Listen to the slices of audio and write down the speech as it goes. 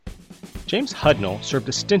James Hudnall served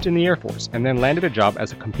a stint in the Air Force and then landed a job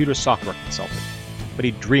as a computer software consultant. But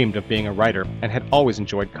he dreamed of being a writer and had always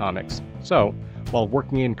enjoyed comics. So, while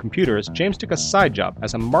working in computers, James took a side job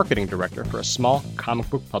as a marketing director for a small comic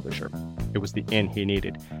book publisher. It was the in he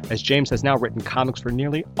needed, as James has now written comics for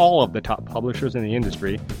nearly all of the top publishers in the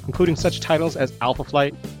industry, including such titles as Alpha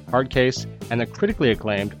Flight, Hard Case, and the critically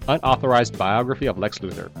acclaimed unauthorized biography of Lex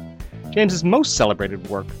Luthor. James's most celebrated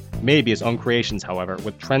work may be his own creations, however,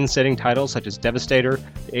 with trend-setting titles such as Devastator,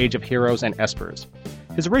 The Age of Heroes, and Espers.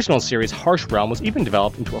 His original series, Harsh Realm, was even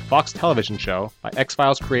developed into a Fox television show by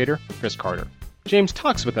X-Files creator Chris Carter. James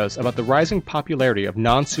talks with us about the rising popularity of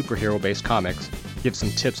non-superhero-based comics, gives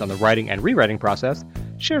some tips on the writing and rewriting process,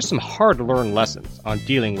 shares some hard-to-learn lessons on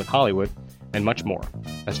dealing with Hollywood, and much more,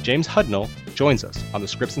 as James Hudnall joins us on the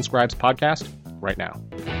Scripts and Scribes podcast right now.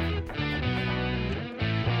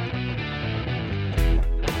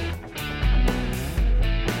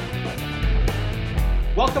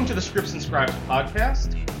 Welcome to the Scripts and Scribes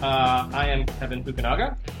podcast. I am Kevin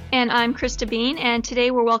Fukunaga. And I'm Krista Bean, and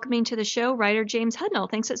today we're welcoming to the show writer James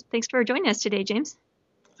Hudnall. Thanks for joining us today, James.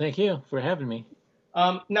 Thank you for having me.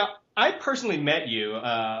 Now, I personally met you,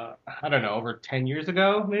 over 10 years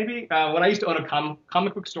ago, maybe, when I used to own a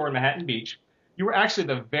comic book store in Manhattan Beach. You were actually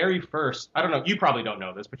the very first, you probably don't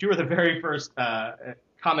know this, but you were the very first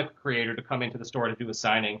comic creator to come into the store to do a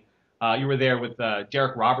signing. You were there with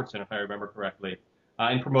Derek Robertson, if I remember correctly,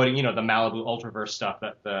 in promoting, the Malibu Ultraverse stuff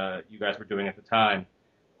that you guys were doing at the time.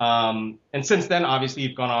 And since then, obviously,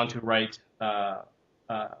 you've gone on to write a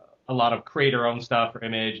lot of creator-owned stuff for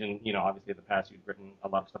Image, and obviously in the past you've written a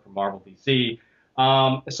lot of stuff for Marvel, DC.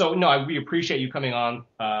 We appreciate you coming on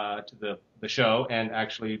to the show and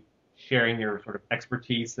actually sharing your sort of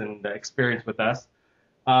expertise and experience with us.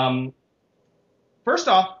 First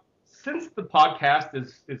off, since the podcast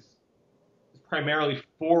is primarily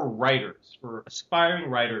for writers, for aspiring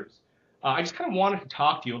writers, I just kind of wanted to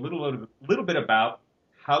talk to you a little bit about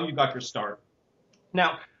how you got your start.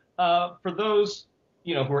 Now, for those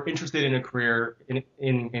who are interested in a career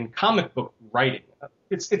in comic book writing,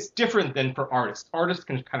 it's different than for artists. Artists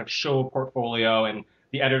can kind of show a portfolio, and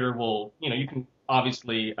the editor will, you can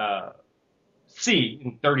obviously see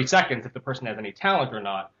in 30 seconds if the person has any talent or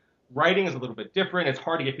not. Writing is a little bit different. It's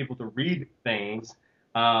hard to get people to read things.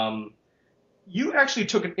 You actually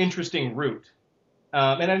took an interesting route.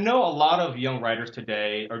 And I know a lot of young writers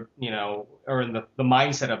today are in the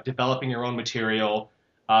mindset of developing your own material,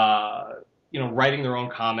 writing their own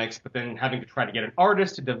comics, but then having to try to get an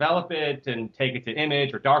artist to develop it and take it to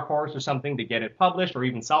Image or Dark Horse or something to get it published, or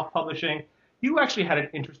even self-publishing. You actually had an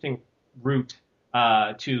interesting route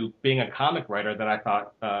to being a comic writer that I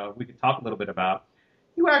thought we could talk a little bit about.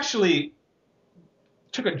 You actually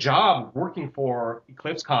took a job working for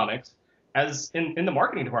Eclipse Comics as in the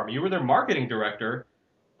marketing department. You were their marketing director.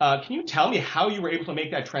 Can you tell me how you were able to make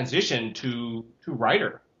that transition to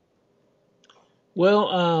writer?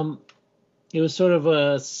 Well, it was sort of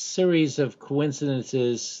a series of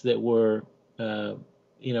coincidences that were,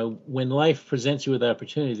 when life presents you with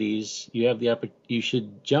opportunities, you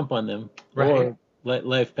should jump on them, right, or let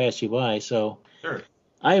life pass you by. So sure.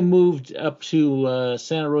 I moved up to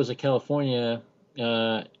Santa Rosa, California.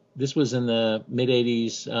 This was in the mid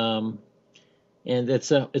 '80s. And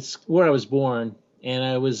it's where I was born, and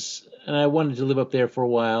I wanted to live up there for a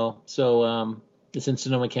while. So it's in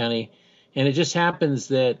Sonoma County, and it just happens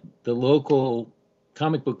that the local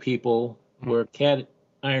comic book people were Cat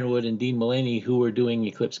Ironwood and Dean Mullaney, who were doing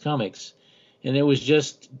Eclipse Comics, and it was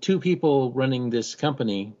just two people running this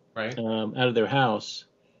company, right, out of their house,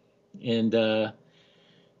 and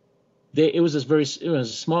it was a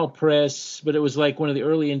small press, but it was like one of the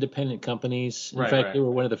early independent companies. In fact, they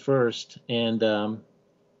were one of the first. And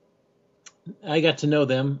I got to know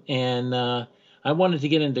them, and I wanted to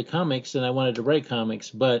get into comics, and I wanted to write comics.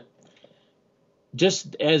 But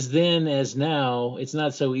just as then as now, it's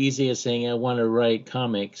not so easy as saying I want to write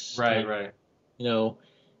comics. Right.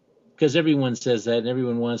 Because everyone says that, and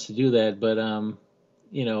everyone wants to do that. But,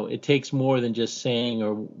 it takes more than just saying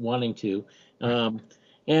or wanting to.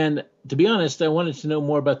 And to be honest, I wanted to know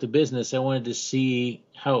more about the business. I wanted to see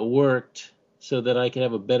how it worked so that I could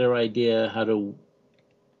have a better idea how to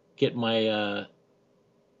get my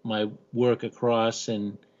my work across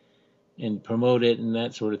and promote it and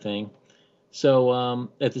that sort of thing. So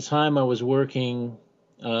at the time I was working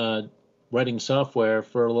writing software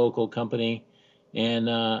for a local company, and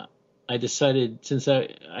I decided, since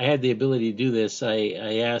I had the ability to do this,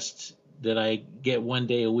 I asked that I get one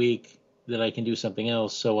day a week that I can do something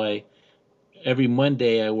else. So every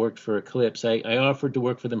Monday I worked for Eclipse. I offered to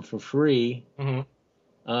work for them for free,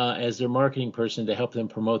 as their marketing person to help them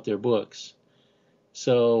promote their books.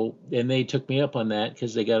 So, and they took me up on that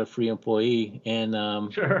because they got a free employee. And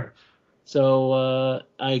Sure. so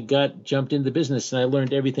I got jumped into business, and I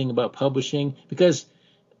learned everything about publishing because,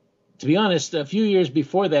 to be honest, a few years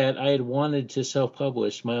before that, I had wanted to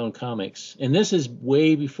self-publish my own comics. And this is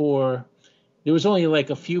way before, there was only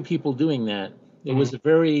like a few people doing that. It was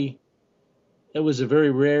it was a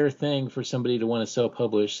very rare thing for somebody to want to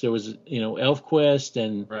self-publish. There was, ElfQuest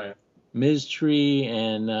and Right. Ms. Tree,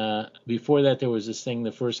 and before that there was this thing,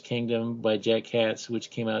 The First Kingdom by Jack Katz, which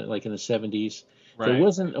came out like in the 70s. Right. There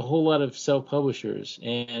wasn't a whole lot of self-publishers,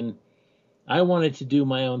 and I wanted to do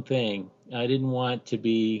my own thing. I didn't want to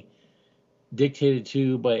be dictated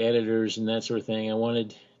to by editors and that sort of thing. I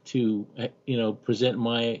wanted to, present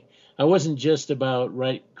I wasn't just about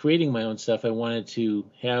creating my own stuff. I wanted to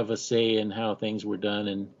have a say in how things were done,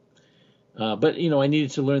 and but I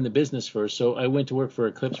needed to learn the business first. So I went to work for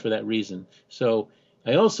Eclipse for that reason. So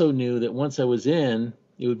I also knew that once I was in,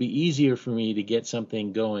 it would be easier for me to get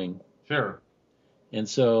something going. Sure. And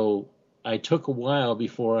so I took a while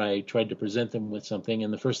before I tried to present them with something,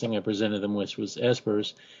 and the first thing I presented them with was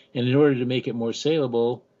Espers. And in order to make it more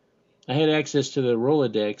saleable, I had access to the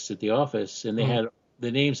Rolodex at the office, and they had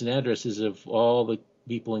the names and addresses of all the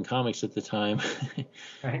people in comics at the time.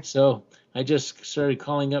 Right. So I just started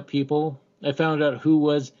calling up people. I found out who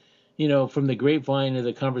was, from the grapevine of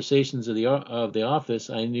the conversations of the office,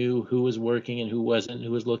 I knew who was working and who wasn't, who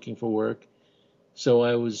was looking for work. So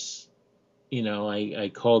I was,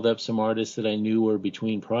 I called up some artists that I knew were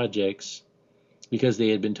between projects because they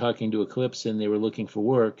had been talking to Eclipse and they were looking for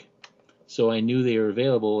work. So I knew they were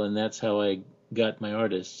available, and that's how I got my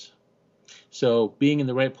artists. So being in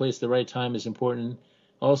the right place at the right time is important.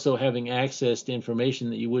 Also having access to information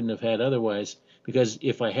that you wouldn't have had otherwise, because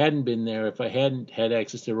if I hadn't been there, if I hadn't had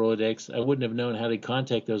access to Rolodex, I wouldn't have known how to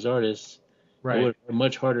contact those artists. Right. I would have a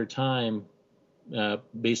much harder time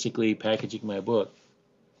basically packaging my book.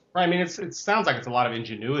 Right. I mean, it sounds like it's a lot of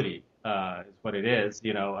ingenuity, is what it is.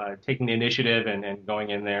 Taking the initiative and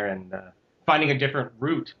going in there and finding a different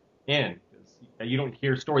route in. 'Cause you don't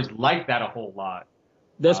hear stories like that a whole lot.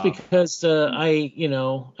 That's because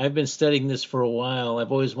I've been studying this for a while.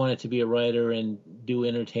 I've always wanted to be a writer and do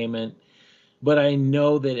entertainment, but I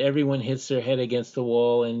know that everyone hits their head against the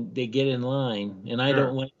wall and they get in line, and I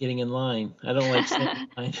don't like getting in line. I don't like standing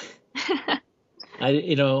in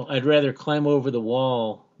line. I'd rather climb over the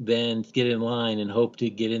wall than get in line and hope to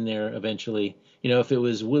get in there eventually. If it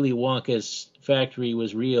was Willy Wonka's factory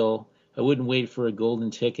was real, I wouldn't wait for a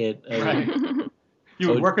golden ticket. Right. You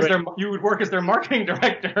would work as their marketing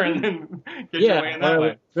director and then get your way in that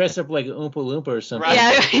way. Dress up like an Oompa Loompa or something.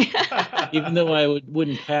 Right. Yeah. Even though I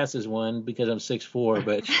wouldn't pass as one because I'm 6'4",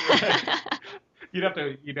 but right. You'd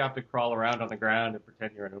have to crawl around on the ground and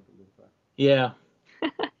pretend you're an Oompa Loompa. Yeah.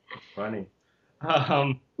 That's funny.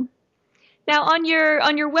 Now on your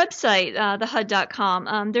website,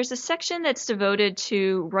 thehud.com, there's a section that's devoted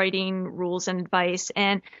to writing rules and advice.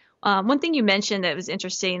 And one thing you mentioned that was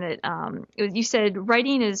interesting that you said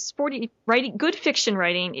good fiction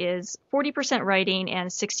writing is 40% writing and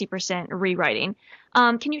 60% rewriting.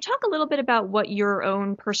 Can you talk a little bit about what your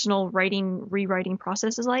own personal rewriting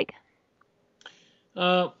process is like?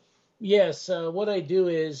 Yes. What I do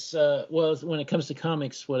is, when it comes to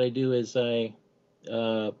comics, what I do is I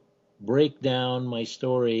break down my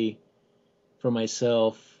story for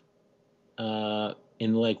myself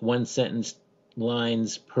in like one sentence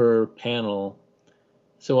lines per panel.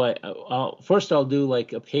 So I'll do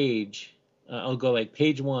like a page. I'll go like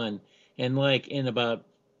page 1, and like in about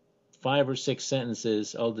 5 or 6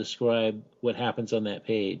 sentences, I'll describe what happens on that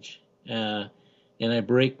page. And I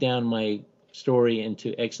break down my story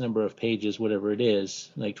into X number of pages, whatever it is,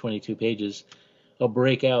 like 22 pages. I'll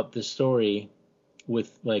break out the story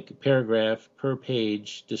with like a paragraph per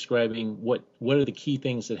page describing what are the key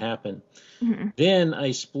things that happen. Mm-hmm.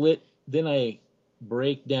 Then I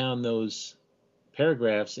break down those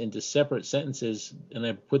paragraphs into separate sentences, and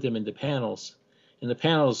I put them into panels. And the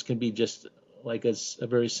panels can be just like a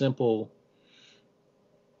very simple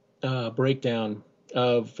breakdown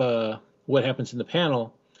of what happens in the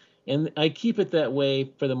panel. And I keep it that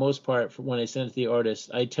way for the most part when I send it to the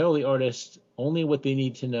artist. I tell the artist only what they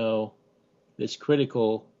need to know that's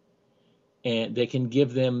critical and that can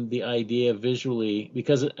give them the idea visually,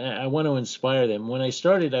 because I want to inspire them. When I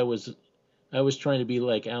started, I was trying to be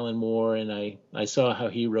like Alan Moore, and I saw how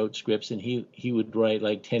he wrote scripts, and he would write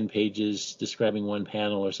like 10 pages describing one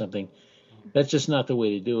panel or something. That's just not the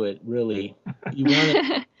way to do it, really. You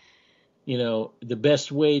want to, the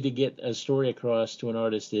best way to get a story across to an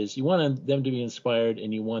artist is you want them to be inspired,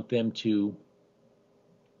 and you want them to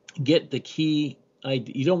get the key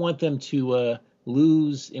idea. You don't want them to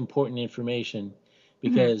lose important information,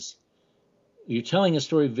 Mm-hmm. because you're telling a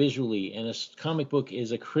story visually, and a comic book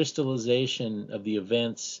is a crystallization of the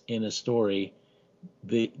events in a story.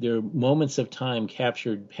 There are moments of time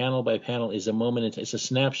captured panel by panel. Is a moment. It's a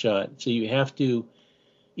snapshot. So you have to.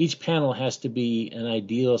 Each panel has to be an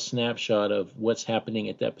ideal snapshot of what's happening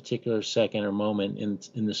at that particular second or moment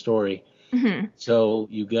in the story. Mm-hmm. So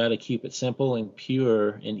you got to keep it simple and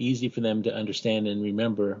pure and easy for them to understand and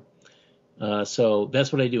remember. So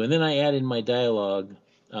that's what I do, and then I add in my dialogue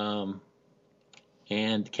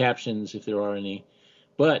and captions if there are any.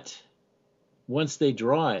 But once they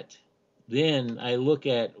draw it, then I look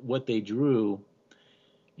at what they drew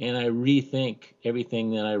and I rethink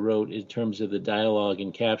everything that I wrote in terms of the dialogue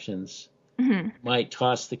and captions. Mm-hmm. Might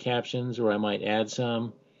toss the captions, or I might add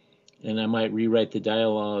some, and I might rewrite the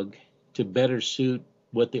dialogue to better suit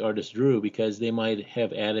what the artist drew, because they might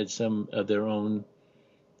have added some of their own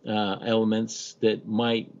elements that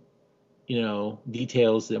might,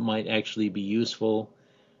 details that might actually be useful.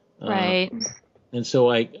 Right. And so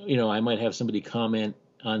I might have somebody comment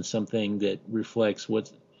on something that reflects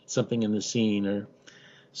what's something in the scene, or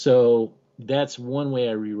so that's one way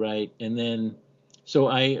I rewrite. And then, so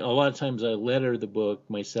a lot of times I letter the book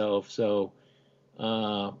myself. So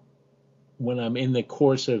when I'm in the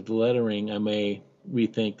course of the lettering, I may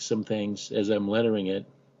rethink some things as I'm lettering it.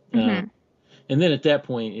 Mm-hmm. And then at that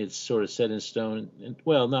point, it's sort of set in stone.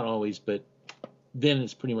 Well, not always, but then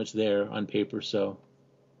it's pretty much there on paper. So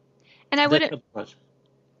And I that's would. how the process,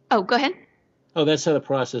 Oh, go ahead. that's how the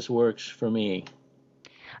process works for me.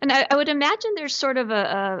 And I would imagine there's sort of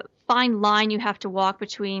a fine line you have to walk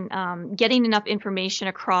between getting enough information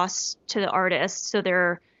across to the artist so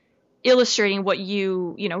they're illustrating what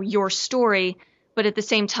your story, but at the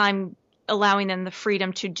same time allowing them the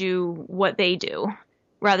freedom to do what they do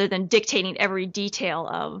rather than dictating every detail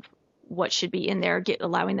of what should be in there,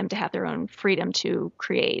 allowing them to have their own freedom to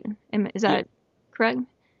create. Is Yeah. that correct?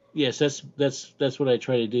 Yes, that's what I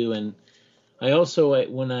try to do. And I also,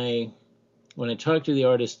 when I talk to the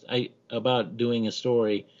artist about doing a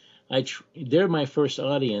story, they're my first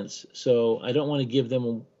audience, so I don't want to give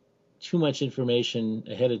them too much information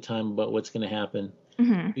ahead of time about what's going to happen,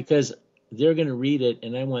 Mm-hmm. because they're going to read it,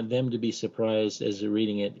 and I want them to be surprised as they're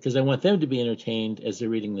reading it, because I want them to be entertained as they're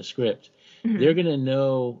reading the script. Mm-hmm. They're going to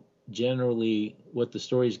know generally what the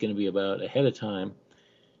story is going to be about ahead of time,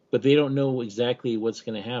 but they don't know exactly what's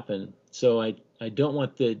going to happen. So I don't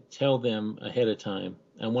want to tell them ahead of time.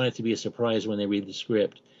 I want it to be a surprise when they read the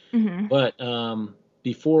script. Mm-hmm. But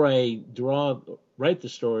before I write the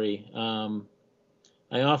story,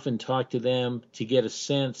 I often talk to them to get a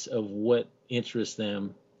sense of what interests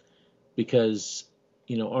them, because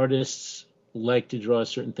artists like to draw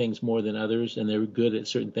certain things more than others, and they're good at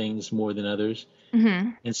certain things more than others. Mm-hmm.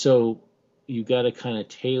 And so you got to kind of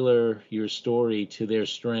tailor your story to their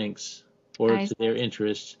strengths or I to their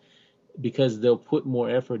interests, because they'll put more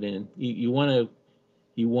effort in. You want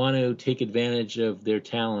to take advantage of their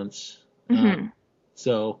talents. Mm-hmm.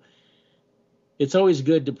 So it's always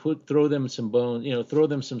good to throw them some bones, throw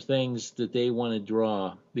them some things that they want to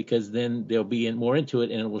draw, because then they'll be more into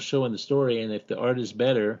it, and it will show in the story. And if the art is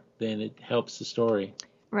better, then it helps the story.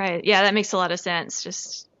 Right. Yeah, that makes a lot of sense.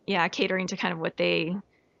 Just catering to kind of what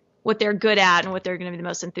they're good at and what they're going to be the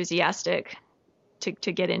most enthusiastic to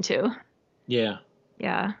get into. Yeah.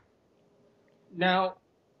 Yeah. Now,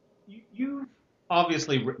 you've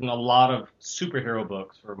obviously written a lot of superhero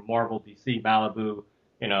books for Marvel, DC, Malibu,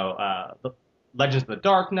 the Legends of the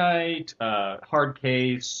Dark Knight, Hard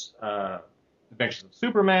Case, Adventures of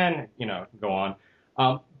Superman, go on.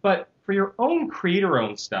 But for your own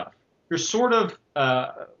creator-owned stuff, you're sort of,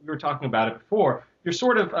 we were talking about it before, you're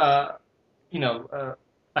sort of,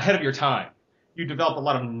 ahead of your time. You developed a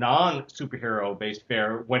lot of non-superhero based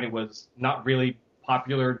fare when it was not really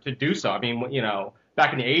popular to do so. I mean,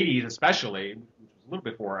 back in the 80s especially, which was a little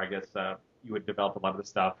before, I guess, you would develop a lot of this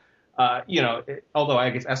stuff. Although I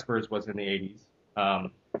guess Espers was in the 80s.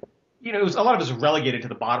 It was a lot of it was relegated to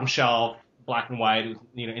the bottom shelf, black and white. It was,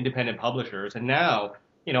 independent publishers. And now,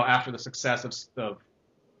 after the success of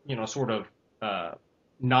sort of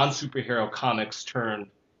non-superhero comics turned,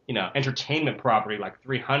 entertainment property like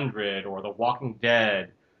 300 or The Walking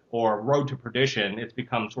Dead or Road to Perdition, it's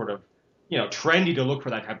become sort of, trendy to look for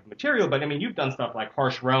that type of material. But I mean, you've done stuff like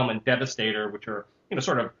Harsh Realm and Devastator, which are,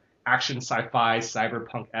 sort of action sci-fi,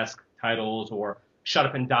 cyberpunk-esque titles, or Shut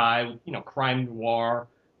Up and Die, crime noir,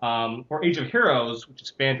 or Age of Heroes, which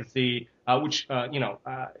is fantasy, which,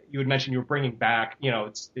 you had mentioned you were bringing back,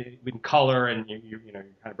 it's in color and you're kind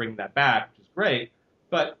of bringing that back, which is great.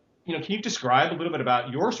 But can you describe a little bit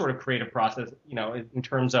about your sort of creative process, in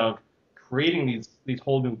terms of creating these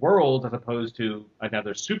whole new worlds as opposed to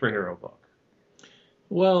another superhero book?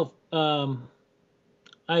 Well,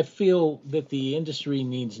 I feel that the industry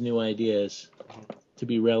needs new ideas to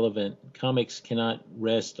be relevant. Comics cannot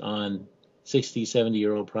rest on 60,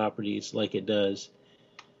 70-year-old properties like it does.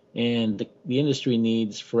 And the industry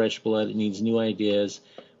needs fresh blood. It needs new ideas.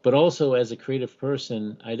 But also, as a creative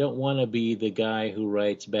person, I don't want to be the guy who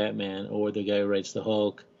writes Batman or the guy who writes the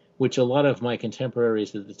Hulk, which a lot of my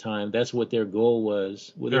contemporaries at the time, that's what their goal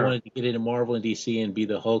was. Well, they Sure. wanted to get into Marvel and DC and be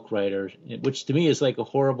the Hulk writer, which to me is like a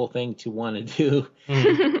horrible thing to want to do.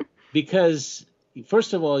 Mhm. Because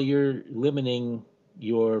first of all, you're limiting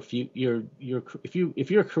your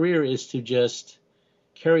if your career is to just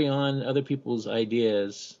carry on other people's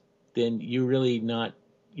ideas, then you're not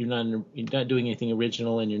doing anything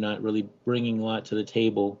original, and you're not really bringing a lot to the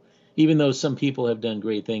table. Even though some people have done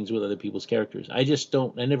great things with other people's characters, I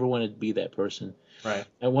never wanted to be that person. Right.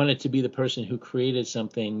 I wanted to be the person who created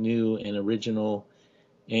something new and original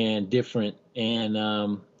and different. And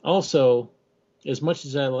also, as much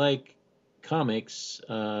as I like comics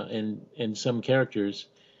and some characters,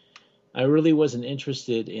 I really wasn't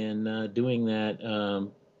interested in doing that.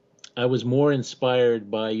 I was more inspired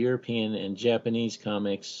by European and Japanese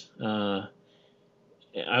comics.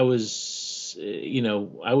 I was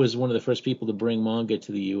one of the first people to bring manga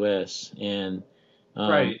to the U.S. and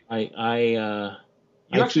Right. I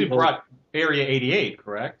You actually feel, brought Area 88,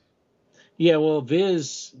 correct? yeah, well,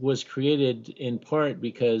 Viz was created in part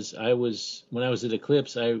because when I was at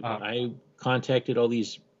Eclipse, I contacted all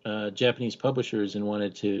these Japanese publishers and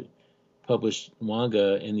wanted to publish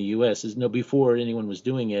manga in the U.S. Before anyone was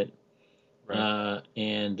doing it. Right.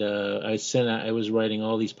 I was writing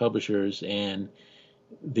all these publishers, and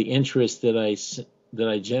the interest that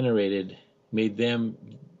I generated made them,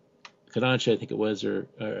 Kodansha, I think it was, or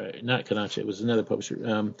not Kodansha, it was another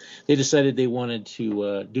publisher. They decided they wanted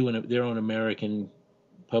to do their own American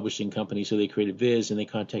publishing company, so they created Viz, and they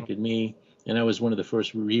contacted me, and I was one of the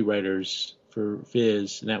first rewriters for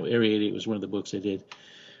Viz, and that Area 88 was one of the books I did.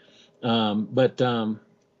 But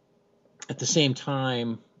at the same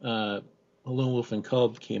time, Lone Wolf and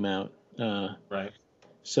Cub came out. Right.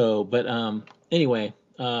 So, but anyway,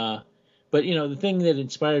 but the thing that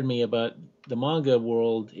inspired me about the manga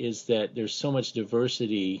world is that there's so much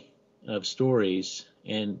diversity of stories,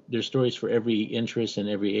 and there's stories for every interest and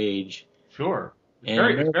every age. Sure.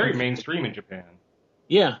 And It's very mainstream in Japan.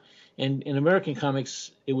 Yeah, and in American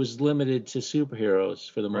comics, it was limited to superheroes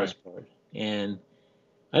for the most part. And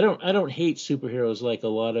I don't hate superheroes like a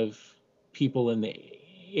lot of people in the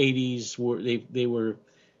 80s were.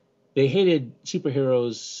 They hated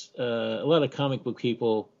superheroes. A lot of comic book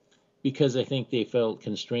people, because I think they felt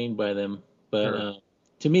constrained by them. But Sure.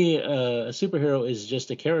 to me, a superhero is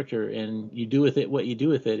just a character, and you do with it what you do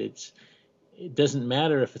with it. It doesn't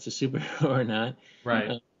matter if it's a superhero or not.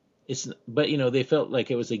 Right. But they felt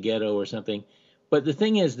like it was a ghetto or something. But the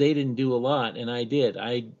thing is, they didn't do a lot, and I did.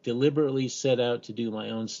 I deliberately set out to do my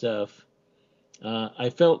own stuff. I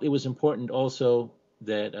felt it was important also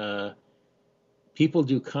that people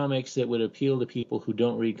do comics that would appeal to people who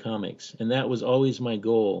don't read comics, and that was always my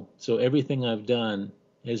goal. So everything I've done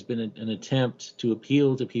has been an attempt to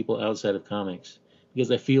appeal to people outside of comics,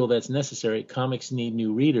 because I feel that's necessary. Comics need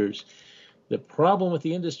new readers. The problem with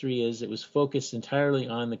the industry is it was focused entirely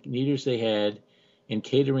on the readers they had and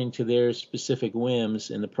catering to their specific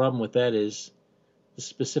whims. And the problem with that is the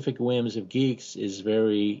specific whims of geeks is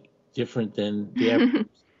very different than the average,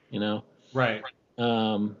 Right.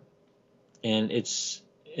 And it's,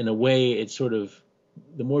 in a way, it's sort of,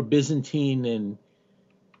 the more Byzantine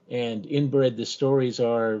and inbred the stories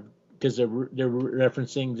are, because they're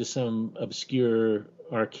referencing to some obscure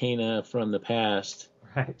arcana from the past,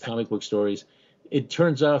 Right. comic book stories, it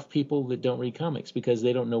turns off people that don't read comics because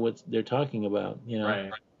they don't know what they're talking about,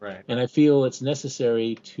 Right. Right. And I feel it's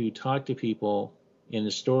necessary to talk to people in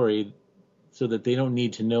the story so that they don't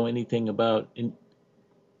need to know anything about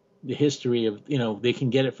the history of, they can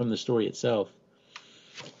get it from the story itself.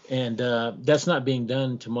 And that's not being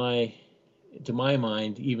done to my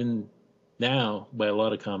mind, even now, by a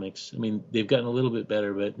lot of comics. I mean, they've gotten a little bit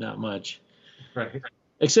better, but not much. Right.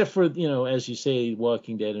 Except for, as you say,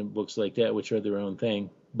 Walking Dead and books like that, which are their own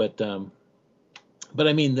thing. But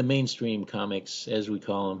I mean the mainstream comics, as we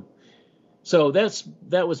call them. So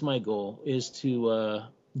that was my goal, is to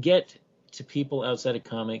get to people outside of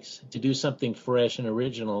comics, to do something fresh and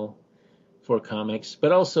original for comics,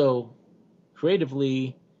 but also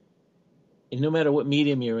creatively. And no matter what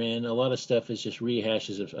medium you're in, a lot of stuff is just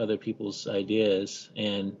rehashes of other people's ideas.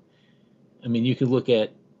 And I mean, you could look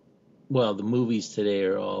at well, the movies today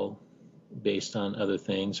are all based on other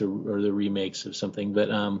things or the remakes of something. But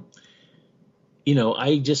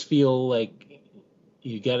I just feel like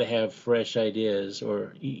you got to have fresh ideas,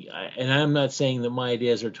 and I'm not saying that my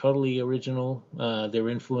ideas are totally original. They're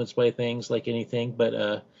influenced by things like anything,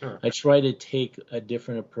 but Sure. I try to take a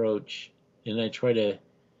different approach, and I try to.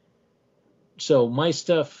 So my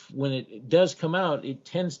stuff, when it does come out, it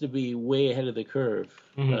tends to be way ahead of the curve.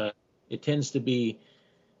 Mm-hmm. It tends to be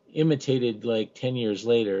imitated like 10 years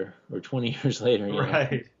later or 20 years later.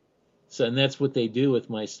 Right. So, and that's what they do with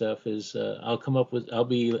my stuff is I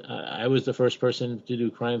was the first person to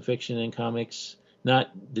do crime fiction in comics,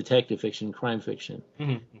 not detective fiction, crime fiction.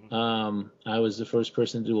 Mm-hmm. I was the first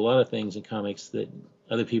person to do a lot of things in comics that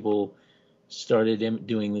other people started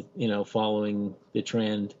doing, following the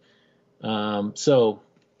trend. So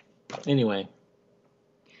anyway,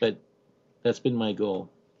 but that's been my goal.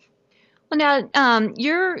 Well, now,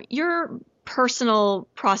 your personal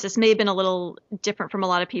process may have been a little different from a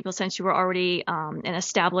lot of people since you were already an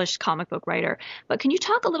established comic book writer. But can you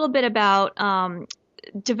talk a little bit about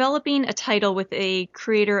developing a title with a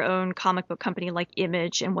creator-owned comic book company like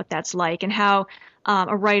Image and what that's like, and how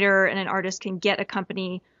a writer and an artist can get a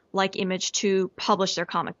company like Image to publish their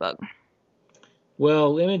comic book?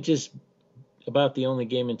 Well, Image is about the only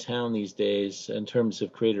game in town these days in terms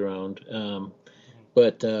of creator-owned.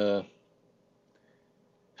 But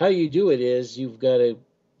how you do it is you've got to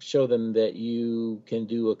show them that you can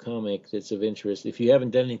do a comic that's of interest. If you haven't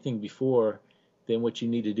done anything before, then what you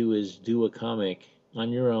need to do is do a comic on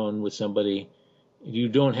your own with somebody. You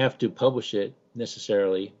don't have to publish it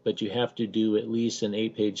necessarily, but you have to do at least an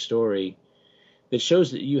 8-page story that shows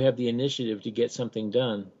that you have the initiative to get something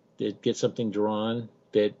done, that get something drawn,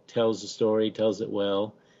 that tells the story, tells it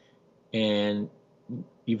well, and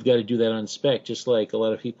you've got to do that on spec, just like a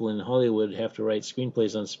lot of people in Hollywood have to write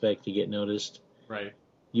screenplays on spec to get noticed. Right.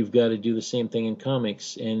 You've got to do the same thing in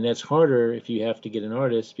comics, and that's harder if you have to get an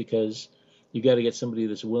artist because you got to get somebody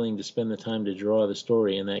that's willing to spend the time to draw the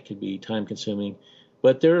story, and that could be time consuming.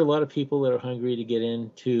 But there are a lot of people that are hungry to get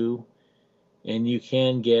in too, and you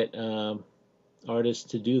can get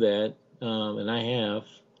artists to do that, and I have,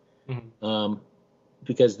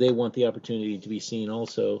 because they want the opportunity to be seen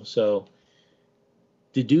also. So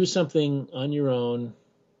to do something on your own,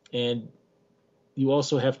 and you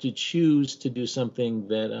also have to choose to do something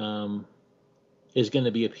that is going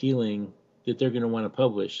to be appealing, that they're going to want to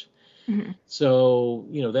publish. Mm-hmm. So,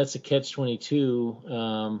 that's a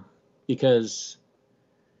catch-22 because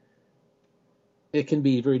it can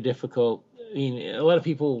be very difficult. I mean,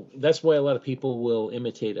 that's why a lot of people will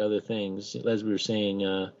imitate other things. As we were saying,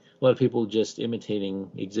 a lot of people just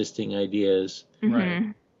imitating existing ideas. Mm-hmm.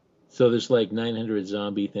 Right. So there's like 900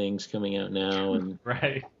 zombie things coming out now, and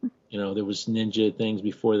right. There was ninja things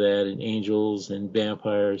before that, and angels and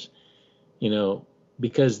vampires,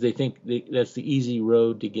 because they think that's the easy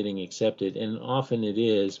road to getting accepted, and often it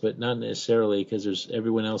is, but not necessarily because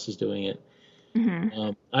everyone else is doing it.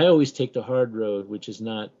 Mm-hmm. I always take the hard road, which has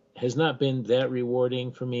not been that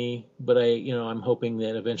rewarding for me, but I'm hoping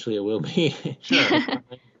that eventually it will be. Sure.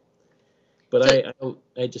 But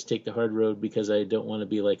I just take the hard road because I don't want to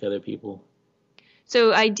be like other people.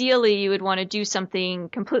 So ideally, you would want to do something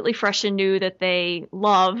completely fresh and new that they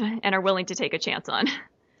love and are willing to take a chance on.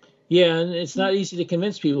 Yeah, and it's not easy to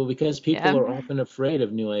convince people because people are often afraid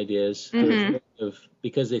of new ideas. Mm-hmm. They're afraid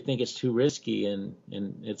because they think it's too risky and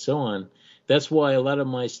so on. That's why a lot of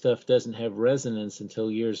my stuff doesn't have resonance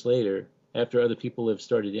until years later, after other people have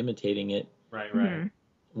started imitating it. Right. Mm-hmm.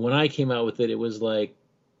 When I came out with it, it was like,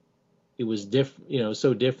 it was different,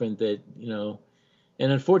 so different that,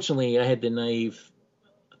 and unfortunately I had the naive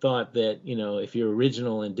thought that, if you're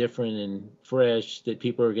original and different and fresh, that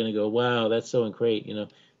people are going to go, wow, that's so great,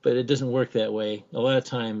 but it doesn't work that way. A lot of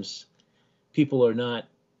times people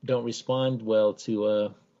don't respond well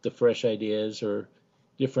to the fresh ideas or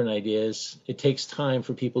different ideas. It takes time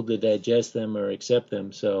for people to digest them or accept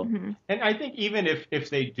them. So, and I think even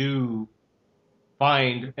if they do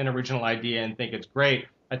find an original idea and think it's great,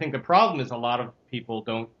 I think the problem is a lot of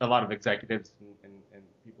executives and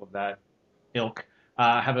people of that ilk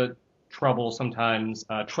have a trouble sometimes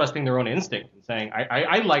trusting their own instinct and saying,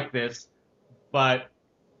 I like this, but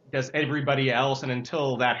does everybody else? And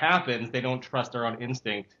until that happens, they don't trust their own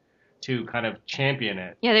instinct to kind of champion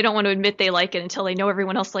it. Yeah, they don't want to admit they like it until they know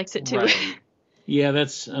everyone else likes it too. Right. Yeah,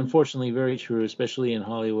 that's unfortunately very true, especially in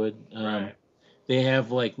Hollywood. Right. They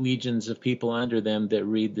have like legions of people under them that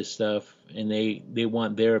read the stuff, and they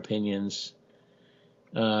want their opinions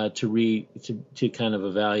to kind of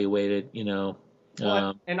evaluate it,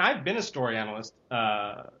 Well, and I've been a story analyst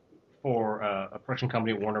for a production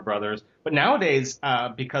company, Warner Brothers. But nowadays,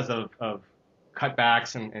 because of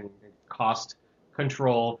cutbacks and cost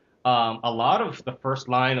control, a lot of the first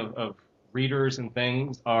line of readers and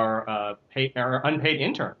things are unpaid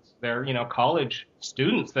interns. They're college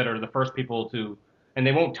students that are the first people to, and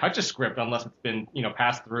they won't touch a script unless it's been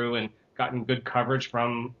passed through and gotten good coverage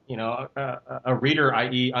from a reader,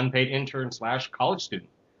 i.e., unpaid intern / college student,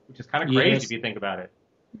 which is kind of crazy Yes. if you think about it.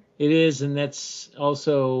 It is, and that's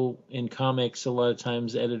also in comics. A lot of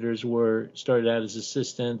times, editors started out as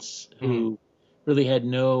assistants who really had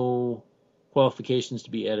no qualifications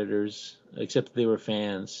to be editors, except that they were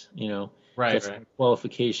fans. Right, That's right. the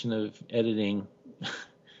qualification of editing.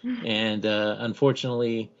 And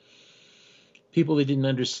unfortunately, people that didn't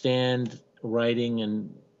understand writing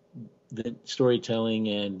and the storytelling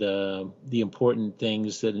and the important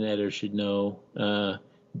things that an editor should know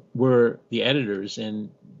were the editors,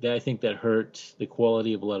 and I think that hurt the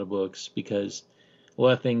quality of a lot of books, because a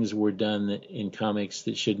lot of things were done in comics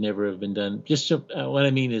that should never have been done. What I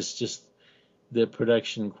mean is just the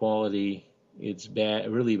production quality. It's bad,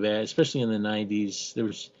 really bad, especially in the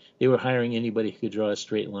 90s. They were hiring anybody who could draw a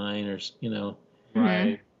straight line, or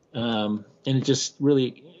Right. and it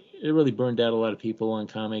really burned out a lot of people on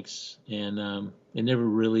comics, and it never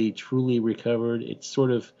really truly recovered.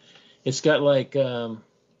 It's got like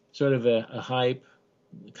sort of a hype.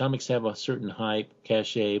 Comics have a certain hype,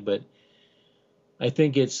 cachet, but I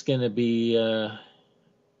think it's going to be a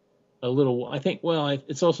little. I think, well,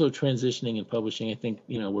 it's also transitioning in publishing. I think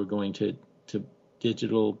we're going to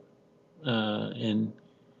digital, and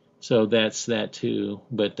so that's that too.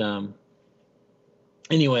 But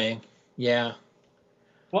anyway, yeah.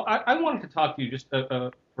 Well, I wanted to talk to you just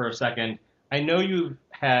for a second. I know you've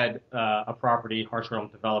had a property, Harsh Realm,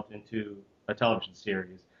 developed into a television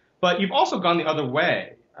series, but you've also gone the other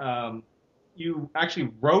way. You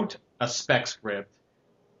actually wrote a spec script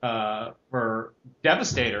for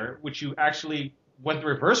Devastator, which you actually went the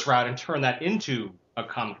reverse route and turned that into a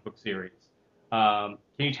comic book series. Can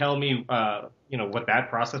you tell me, what that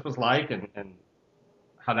process was like and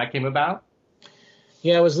how that came about?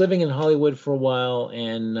 Yeah, I was living in Hollywood for a while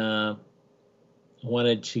and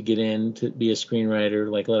wanted to get in to be a screenwriter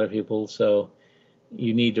like a lot of people. So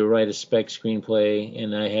you need to write a spec screenplay,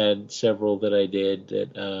 and I had several that I did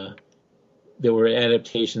that were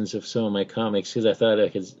adaptations of some of my comics, because I thought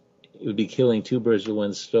it would be killing two birds with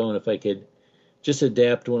one stone if I could just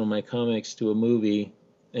adapt one of my comics to a movie,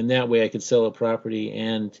 and that way I could sell a property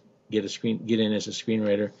and get in as a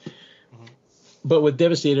screenwriter. But with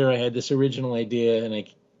Devastator, I had this original idea,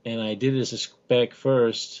 and I did it as a spec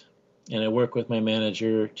first, and I worked with my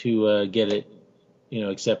manager to get it,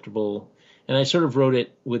 acceptable. And I sort of wrote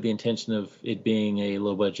it with the intention of it being a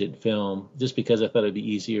low-budget film, just because I thought it'd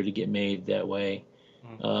be easier to get made that way,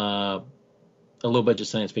 a low-budget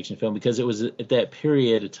science fiction film, because it was at that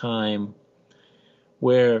period of time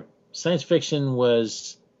where science fiction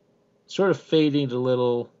was sort of fading a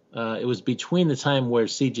little. It was between the time where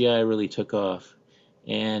CGI really took off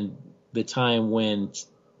and the time when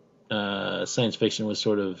science fiction was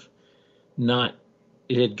sort of not.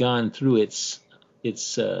 It had gone through its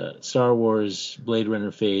Star Wars Blade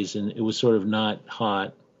Runner phase, and it was sort of not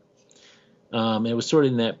hot. It was sort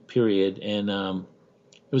of in that period, and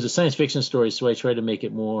it was a science fiction story, so I tried to make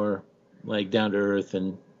it more like down to earth,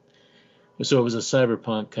 and so it was a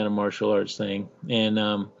cyberpunk kind of martial arts thing.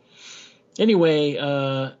 And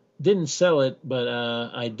anyway, didn't sell it, but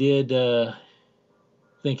I did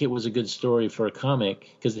think it was a good story for a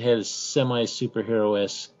comic, because it had a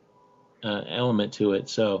semi-superhero-esque element to it.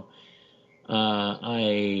 So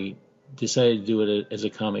I decided to do it as a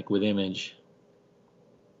comic with Image.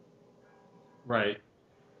 Right.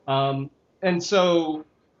 And so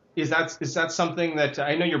is that something that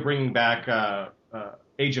I know you're bringing back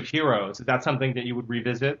Age of Heroes? Is that something that you would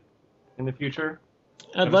revisit in the future?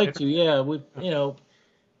 I'd like to, yeah.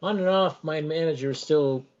 On and off, my manager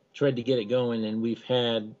still tried to get it going, and we've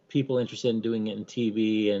had people interested in doing it in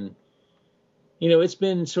TV, and it's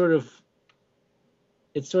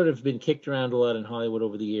sort of been kicked around a lot in Hollywood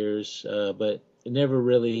over the years, but it never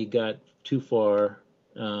really got too far.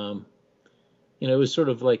 It was sort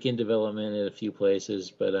of like in development at a few places,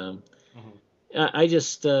 but I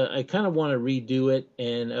kind of want to redo it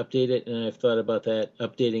and update it, and I've thought about that,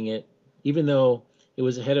 updating it, even though it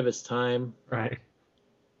was ahead of its time. Right.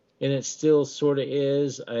 And it still sort of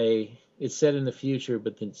is. It's set in the future,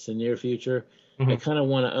 but it's the near future. I kind of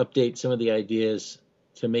want to update some of the ideas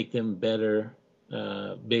to make them better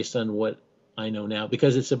based on what I know now,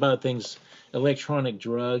 because it's about things, electronic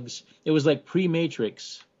drugs. It was like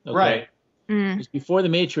pre-Matrix. Okay? Right. It was before the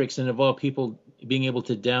Matrix, and of all people, being able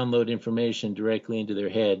to download information directly into their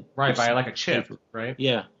head. Right, by like a chip, right?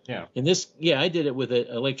 Yeah. Yeah. And I did it with an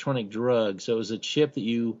electronic drug. So it was a chip that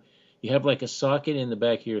you have like a socket in the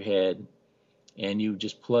back of your head, and you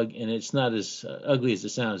just plug, and it's not as ugly as it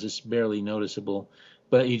sounds. It's barely noticeable,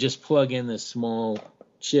 but you just plug in this small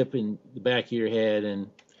chip in the back of your head, and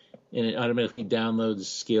it automatically downloads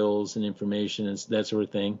skills and information and that sort of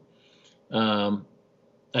thing.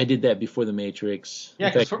 I did that before the Matrix. Yeah,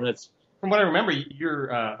 because from what I remember,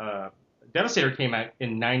 your Devastator came out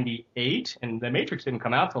in '98, and the Matrix didn't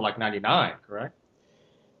come out till like '99, correct?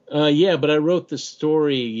 Yeah, but I wrote the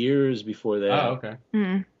story years before that. Oh, okay.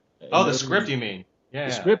 Oh, the script, you mean? Yeah.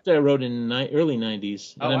 The script I wrote in early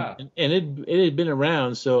 '90s. Oh, wow. And it had been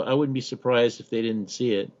around, so I wouldn't be surprised if they didn't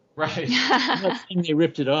see it. Right. I'm not saying they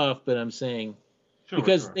ripped it off, but I'm saying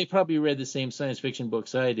because sure. they probably read the same science fiction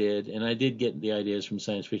books I did, and I did get the ideas from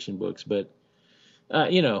science fiction books, but I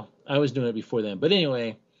was doing it before them. But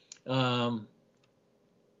anyway, I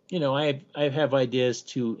have ideas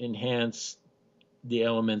to enhance the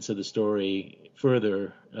elements of the story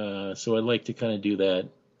further, so I'd like to kind of do that,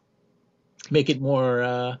 make it more,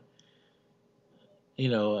 I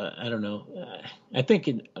don't know. I think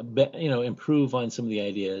improve on some of the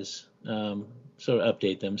ideas, sort of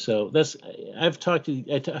update them. So I talked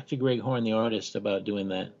to Greg Horn, the artist, about doing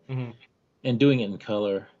that and doing it in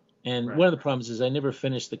color. And one of the problems is I never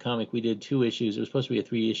finished the comic. We did 2 issues. It was supposed to be a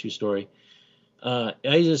 3-issue story. I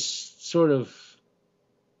just sort of,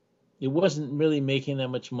 it wasn't really making that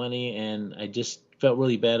much money, and I just felt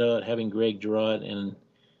really bad about having Greg draw it. And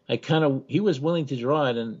he was willing to draw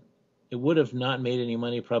it, and it would have not made any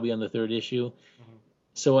money probably on the 3rd issue.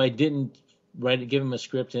 So I didn't give him a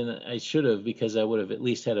script, and I should have, because I would have at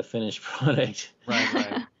least had a finished product.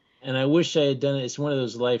 Right. And I wish I had done it. It's one of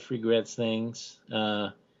those life regrets things.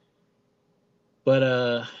 But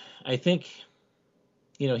I think,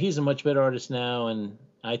 he's a much better artist now, and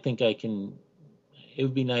I think it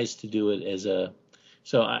would be nice to do it as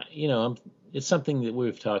it's something that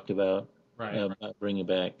we've talked about, about bringing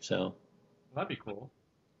back. So that'd be cool.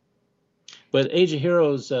 But Age of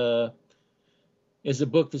Heroes is a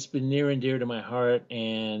book that's been near and dear to my heart,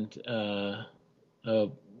 and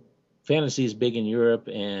fantasy is big in Europe,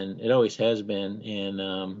 and it always has been.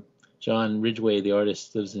 And John Ridgway, the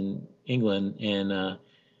artist, lives in England, and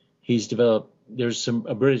he's developed. There's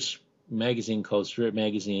a British magazine called Strip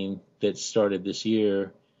Magazine that started this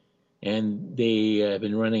year, and they have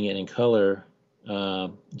been running it in color.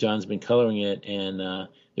 John's been coloring it, and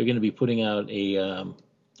they're going to be putting out a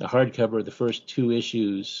hardcover of the first 2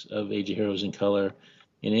 issues of Age of Heroes in color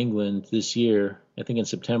in England this year, I think in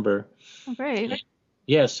September. Oh, great.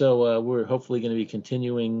 Yeah, so we're hopefully going to be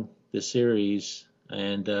continuing the series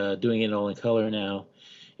and doing it all in color now.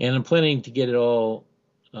 And I'm planning to get it all,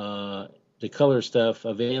 the color stuff,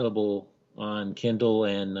 available on Kindle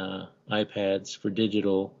and iPads for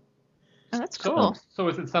digital. Oh, that's cool. So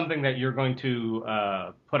is it something that you're going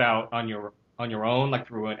to put out on your own, like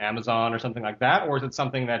through an Amazon or something like that, or is it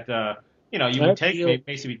something that you would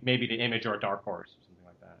take maybe to Image or Dark Horse or something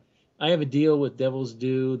like that? I have a deal with Devil's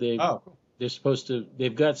Due. Cool. They're supposed to.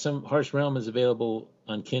 They've got some. Harsh Realm is available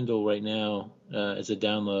on Kindle right now as a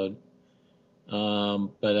download,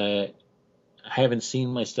 but I haven't seen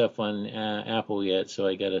my stuff on Apple yet, so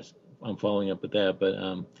I'm following up with that.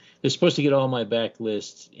 But they're supposed to get all my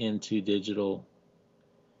backlists into digital,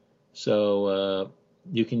 so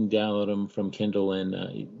you can download them from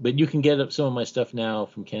Kindle, but you can get some of my stuff now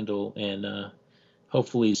from Kindle, and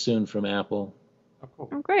hopefully soon from Apple. Oh, cool.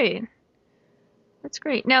 Oh, great. That's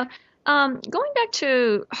great. Now, going back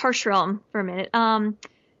to Harsh Realm for a minute,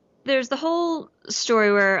 there's the whole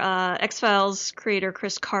story where X-Files creator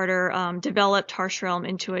Chris Carter developed Harsh Realm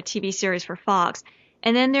into a TV series for Fox.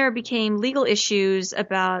 And then there became legal issues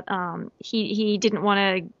about he didn't want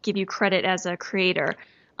to give you credit as a creator.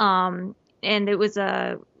 And it was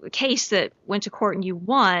a case that went to court and you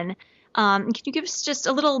won. Can you give us just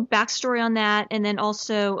a little backstory on that, and then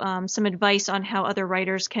also some advice on how other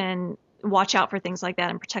writers can watch out for things like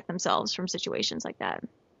that and protect themselves from situations like that?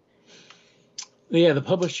 Yeah, the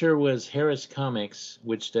publisher was Harris Comics,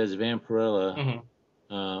 which does Vampirella.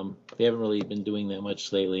 They haven't really been doing that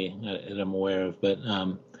much lately that I'm aware of, but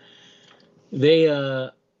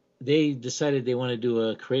they decided they want to do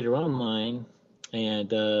a Creator Online,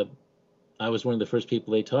 and I was one of the first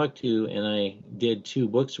people they talked to, and I did 2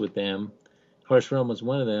 books with them. Harsh Realm was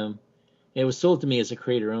one of them. It was sold to me as a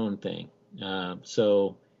creator-owned thing.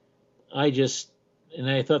 So I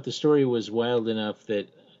thought the story was wild enough that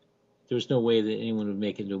there was no way that anyone would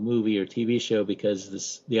make it into a movie or TV show,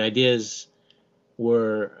 because the ideas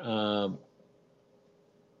were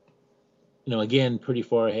again, pretty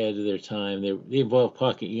far ahead of their time. They involve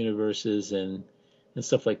pocket universes and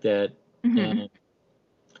stuff like that. Mm-hmm. Um,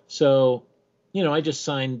 so, I just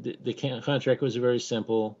signed the contract. Was very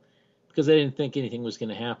simple because I didn't think anything was going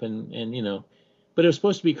to happen, and but it was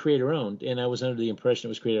supposed to be creator owned, and I was under the impression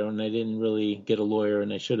it was creator owned. And I didn't really get a lawyer,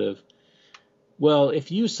 and I should have. Well,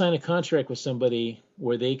 if you sign a contract with somebody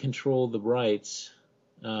where they control the rights,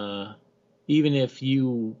 even if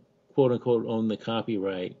you quote unquote own the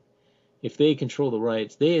copyright, if they control the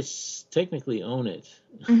rights, they technically own it.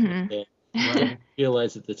 Mm-hmm. Okay? Didn't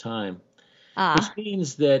realize at the time, which Ah.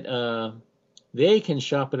 means that they can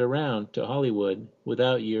shop it around to Hollywood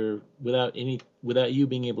without you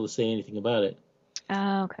being able to say anything about it.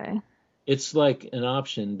 Oh, okay. It's like an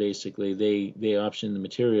option, basically. They option the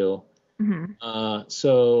material. Mm-hmm.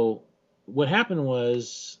 So what happened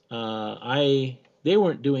was they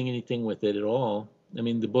weren't doing anything with it at all. I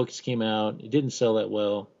mean, the books came out. It didn't sell that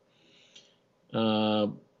well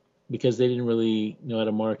because they didn't really know how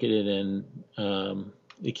to market it, and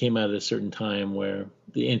it came out at a certain time where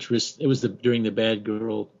the interest. It was during the Bad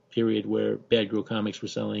Girl period where Bad Girl comics were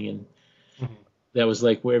selling, and that was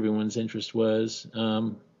like where everyone's interest was.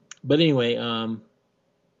 But anyway,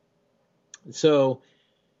 so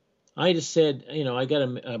I just said, I got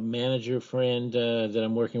a manager friend that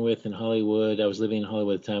I'm working with in Hollywood. I was living in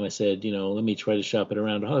Hollywood at the time. I said, let me try to shop it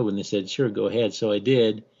around to Hollywood. And they said, sure, go ahead. So I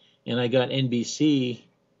did. And I got NBC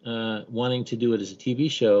wanting to do it as a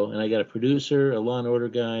TV show. And I got a producer, a Law and Order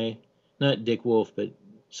guy, not Dick Wolf, but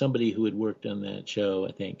somebody who had worked on that show,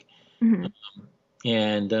 I think. Mm-hmm.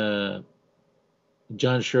 And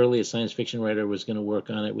John Shirley, a science fiction writer, was going to work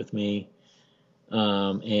on it with me.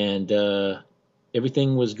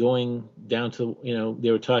 Everything was going down to,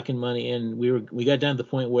 they were talking money, and we got down to the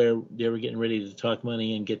point where they were getting ready to talk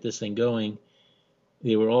money and get this thing going.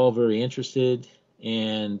 They were all very interested,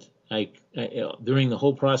 and I during the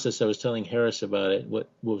whole process, I was telling Harris about it, what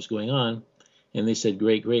was going on, and they said,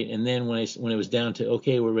 great. And then when it was down to,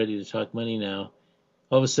 okay, we're ready to talk money now,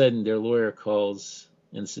 all of a sudden their lawyer calls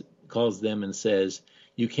them and says,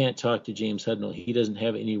 you can't talk to James Hudnall. He doesn't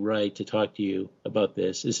have any right to talk to you about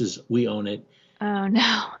this. We own it. Oh,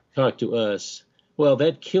 no. Talk to us. Well,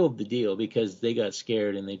 that killed the deal because they got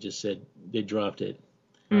scared and they just said they dropped it.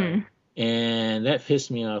 Mm. And that pissed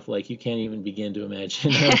me off like you can't even begin to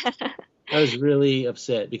imagine. I was really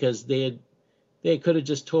upset because they could have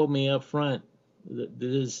just told me up front,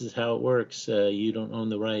 this is how it works. You don't own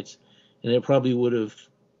the rights. And it probably would have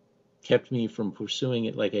kept me from pursuing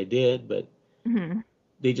it like I did, but Mm-hmm.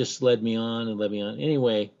 they just led me on.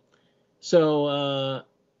 Anyway, so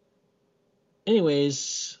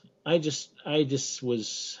anyways, I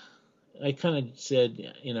kind of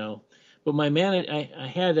said, but my I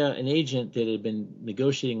had an agent that had been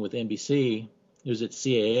negotiating with NBC. He was at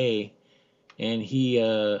CAA, and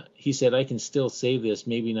he said, I can still save this,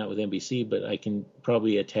 maybe not with NBC, but I can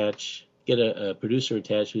probably get a producer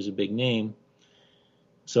attached who's a big name.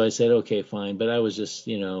 So I said, okay, fine. But I was just,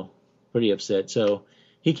 pretty upset. So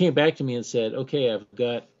he came back to me and said, okay, I've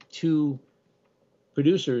got 2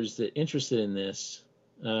 producers that interested in this.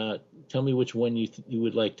 Tell me which one you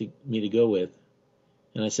would like me to go with.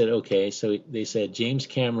 And I said, okay. So they said James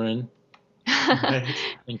Cameron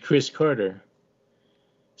and Chris Carter.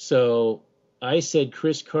 So I said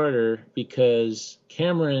Chris Carter because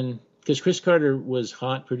Chris Carter was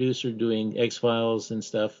hot producer doing X-Files and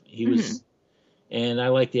stuff. He was, and I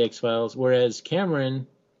like the X-Files. Whereas Cameron,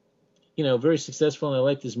 very successful, and I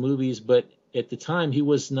liked his movies, but at the time he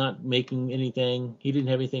was not making anything. He didn't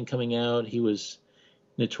have anything coming out. He was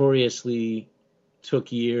notoriously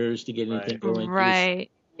took years to get anything going.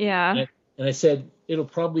 Right. Yeah. And I said, it'll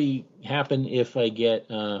probably happen if I get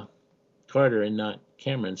Carter and not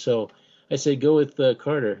Cameron. So I said, go with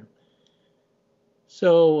Carter.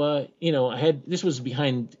 So, this was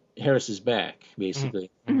behind Harris's back,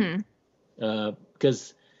 basically. Mm-hmm.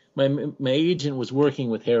 Because my agent was working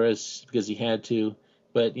with Harris because he had to,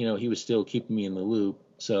 but, he was still keeping me in the loop.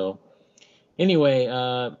 So anyway,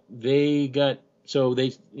 they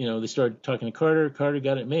started talking to Carter. Carter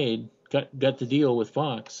got it made, got the deal with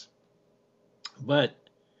Fox. But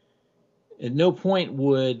at no point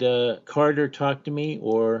would Carter talk to me,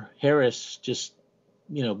 or Harris just,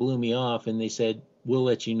 blew me off, and they said, we'll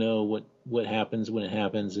let you know what happens when it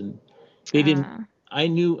happens. And they didn't.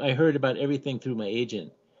 I heard about everything through my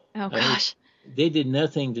agent. Oh, gosh. They did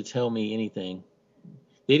nothing to tell me anything.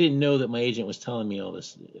 They didn't know that my agent was telling me all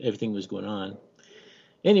this, everything was going on.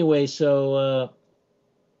 Anyway, so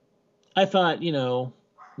I thought,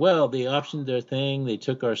 well, they optioned their thing. They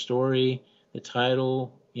took our story, the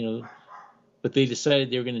title, but they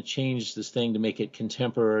decided they were going to change this thing to make it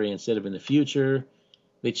contemporary instead of in the future.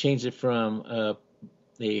 They changed it from a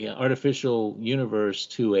artificial universe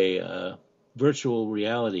to a virtual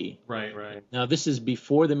reality. Right, right. Now, this is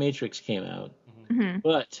before The Matrix came out, Mm-hmm.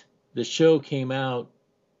 but the show came out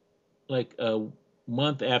like a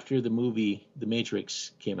month after the movie The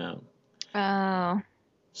Matrix came out. Oh.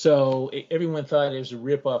 So everyone thought it was a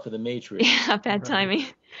ripoff of The Matrix. Yeah, bad timing.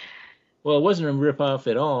 Well, it wasn't a ripoff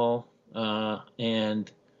at all,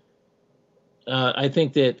 and I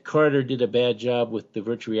think that Carter did a bad job with the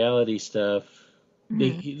virtual reality stuff.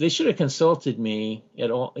 They should have consulted me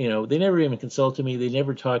at all. They never even consulted me. They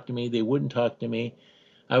never talked to me. They wouldn't talk to me.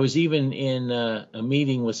 I was even in a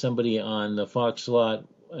meeting with somebody on the Fox lot.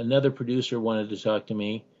 Another producer wanted to talk to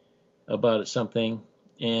me about something,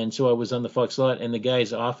 and so I was on the Fox lot, and the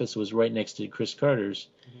guy's office was right next to Chris Carter's.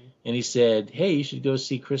 And he said, "Hey, you should go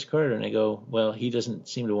see Chris Carter." And I go, "Well, he doesn't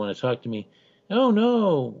seem to want to talk to me." "Oh,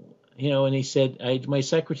 no." And he said, my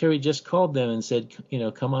secretary just called them and said,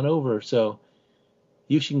 come on over. So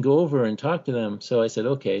you can go over and talk to them. So I said,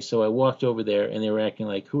 okay. So I walked over there, and they were acting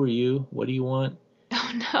like, who are you? What do you want?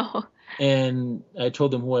 Oh, no. And I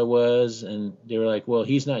told them who I was, and they were like, well,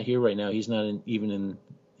 he's not here right now. He's not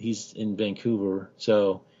he's in Vancouver,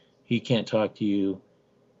 so he can't talk to you.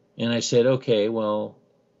 And I said, okay, well,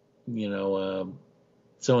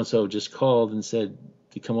 so-and-so just called and said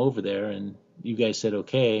to come over there, and you guys said,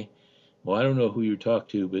 okay. Well, I don't know who you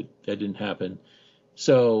talked to, but that didn't happen.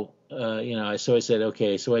 So, I said,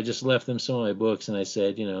 okay. So I just left them some of my books, and I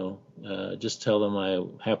said, just tell them I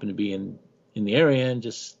happen to be in the area, and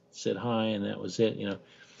just said hi, and that was it,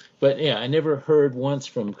 But yeah, I never heard once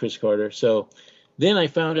from Chris Carter. So then I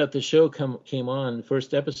found out the show came on, the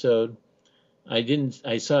first episode.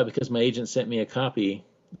 I saw it because my agent sent me a copy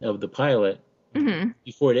of the pilot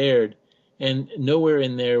before it aired, and nowhere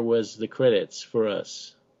in there was the credits for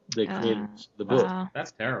us, the creators of the book. Wow.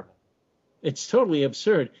 That's terrible. It's totally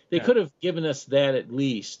absurd. They could have given us that at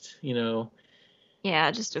least,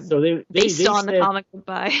 Yeah, just So they based on said, the comic book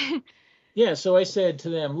by. Yeah, so I said to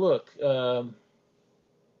them, look,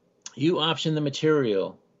 you option the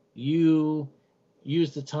material, you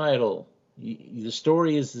use the title, the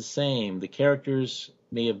story is the same. The characters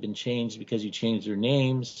may have been changed because you changed their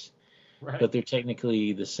names, but they're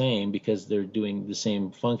technically the same because they're doing the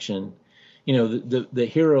same function. The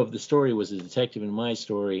hero of the story was a detective in my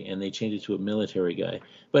story, and they changed it to a military guy.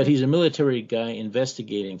 But he's a military guy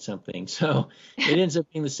investigating something, so it ends up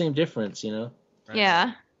being the same difference,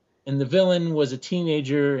 Yeah. And the villain was a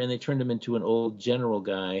teenager, and they turned him into an old general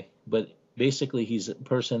guy. But basically, he's a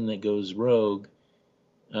person that goes rogue,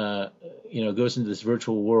 goes into this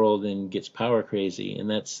virtual world and gets power crazy. And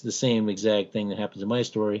that's the same exact thing that happens in my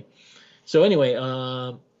story. So anyway,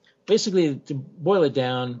 basically, to boil it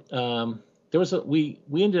down, we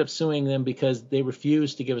ended up suing them because they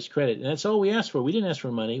refused to give us credit, and that's all we asked for. We didn't ask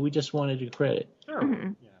for money; we just wanted a credit. Sure.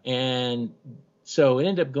 Yeah. And so it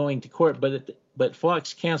ended up going to court, but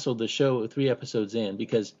Fox canceled the show 3 episodes in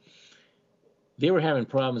because they were having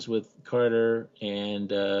problems with Carter, and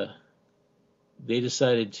they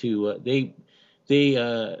decided to they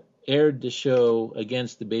aired the show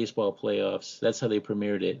against the baseball playoffs. That's how they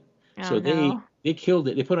premiered it. Oh, So no. they killed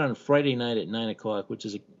it. They put it on Friday night at 9:00, which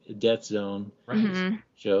is a death zone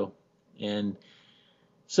show, and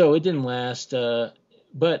so it didn't last.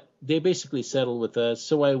 But they basically settled with us.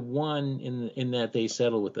 So I won in that they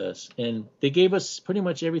settled with us, and they gave us pretty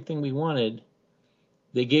much everything we wanted.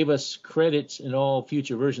 They gave us credits in all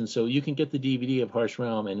future versions, so you can get the DVD of Harsh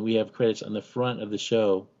Realm, and we have credits on the front of the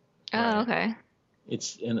show. Oh, okay.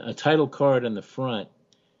 It's a title card on the front,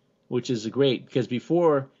 which is great because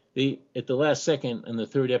before at the last second in the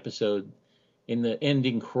 3rd episode, in the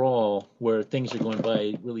ending crawl where things are going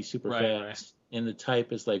by really super fast, and the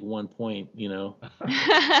type is like 1 point,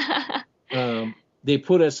 they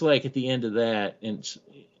put us like at the end of that,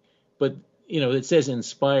 but it says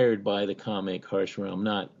inspired by the comic Harsh Realm,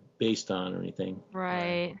 not based on or anything.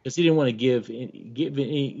 Right. Because he didn't want to give any,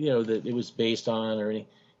 that it was based on or any.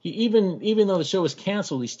 Even though the show was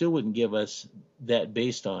canceled, he still wouldn't give us that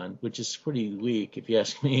based on, which is pretty weak if you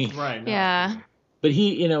ask me. Right. No. Yeah. But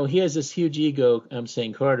he has this huge ego. I'm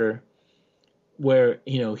saying Carter, where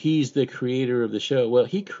he's the creator of the show. Well,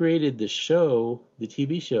 he created the show, the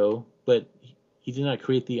TV show, but he did not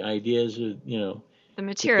create the ideas or The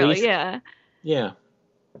material. Yeah. Yeah.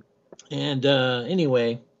 And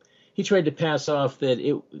anyway, he tried to pass off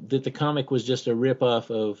that the comic was just a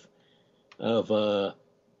ripoff of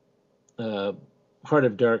Heart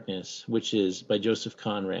of Darkness, which is by Joseph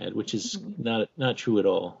Conrad, which is not true at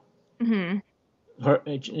all. Mm-hmm.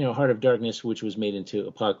 Heart of Darkness, which was made into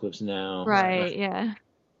Apocalypse Now. Right. Yeah.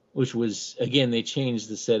 Which was, again, they changed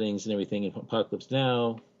the settings and everything in Apocalypse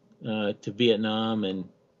Now to Vietnam, and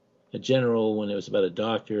a general when it was about a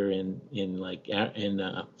doctor in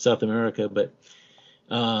South America. But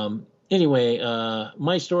anyway,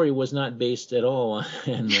 my story was not based at all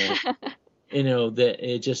on that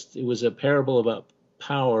it was a parable about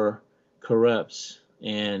power corrupts,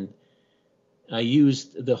 and I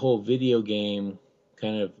used the whole video game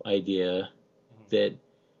kind of idea that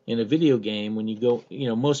in a video game, when you go,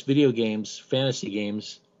 most video games, fantasy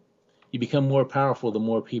games, you become more powerful the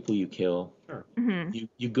more people you kill. Sure. Mm-hmm.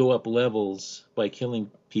 You go up levels by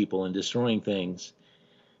killing people and destroying things.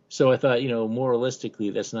 So I thought,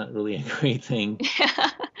 moralistically, that's not really a great thing.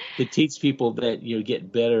 To teach people that you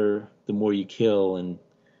get better the more you kill, and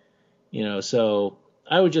so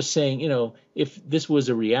I was just saying, if this was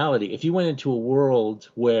a reality, if you went into a world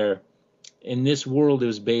where, in this world, it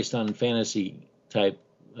was based on fantasy type,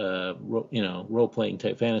 role playing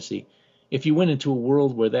type fantasy. If you went into a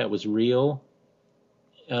world where that was real,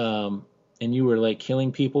 and you were like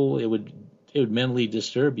killing people, it would mentally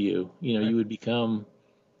disturb you. Right. You would become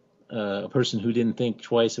a person who didn't think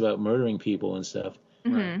twice about murdering people and stuff.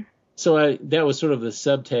 Mm-hmm. So that was sort of the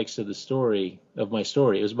subtext of my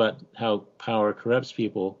story. It was about how power corrupts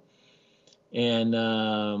people. And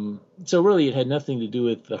so really it had nothing to do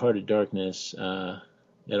with the Heart of Darkness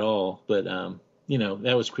at all. But,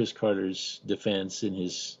 that was Chris Carter's defense in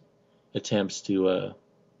his attempts to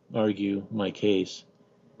argue my case.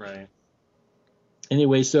 Right.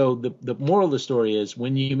 Anyway, so the moral of the story is,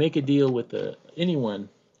 when you make a deal with anyone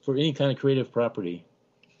for any kind of creative property,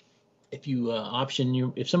 if you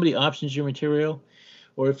if somebody options your material,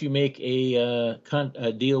 or if you make a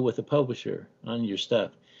deal with a publisher on your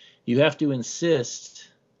stuff, you have to insist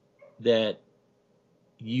that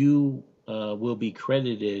you will be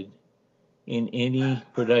credited in any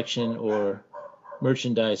production or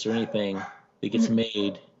merchandise or anything that gets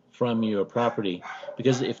made from your property.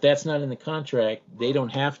 Because if that's not in the contract, they don't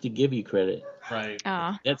have to give you credit. Right.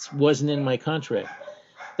 That wasn't in my contract.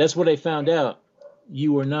 That's what I found out.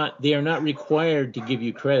 They are not required to give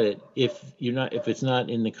you credit if it's not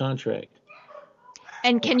in the contract.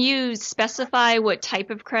 And can you specify what type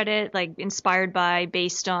of credit, like inspired by,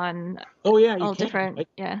 based on? Oh yeah, you all can. different.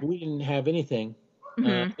 Yeah. We didn't have anything.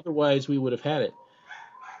 Mm-hmm. Otherwise, we would have had it.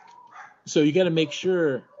 So you got to make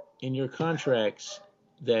sure in your contracts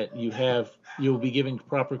that you'll be giving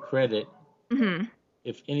proper credit. Mm-hmm.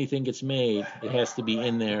 If anything gets made, it has to be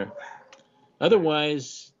in there.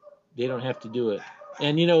 Otherwise, they don't have to do it.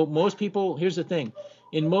 And most people, here's the thing.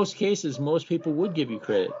 In most cases, most people would give you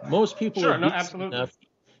credit. Most people are decent absolutely enough.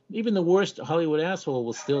 Even the worst Hollywood asshole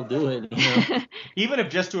will still do it. Even if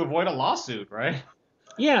just to avoid a lawsuit, right?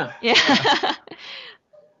 Yeah. Yeah.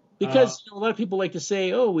 Because a lot of people like to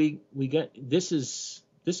say, "Oh, we got this is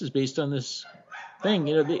based on this thing."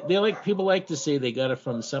 People like to say they got it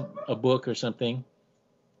from a book or something.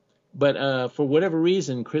 But for whatever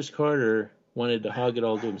reason, Chris Carter wanted to hog it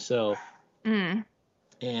all to himself. Mm.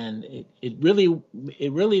 And it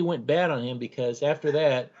really went bad on him, because after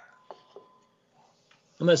that,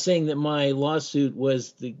 I'm not saying that my lawsuit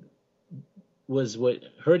was what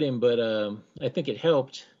hurt him, but I think it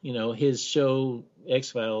helped. His show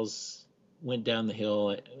X-Files went down the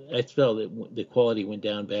hill. I felt that the quality went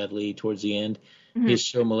down badly towards the end. Mm-hmm. His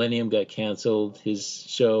show Millennium got canceled. His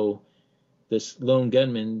show, this Lone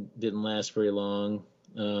Gunman, didn't last very long.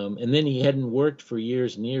 And then he hadn't worked for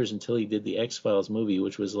years and years until he did the X-Files movie,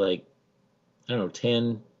 which was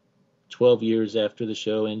 10, 12 years after the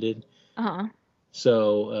show ended. Uh-huh.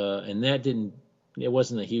 So, and it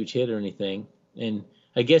wasn't a huge hit or anything. And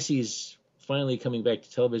I guess he's finally coming back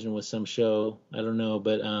to television with some show. I don't know,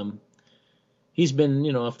 but he's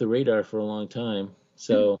been, off the radar for a long time.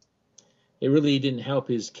 So it really didn't help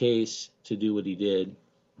his case to do what he did.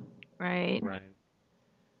 Right.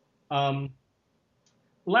 Right.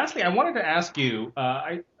 Lastly, I wanted to ask you,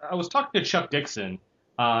 I was talking to Chuck Dixon,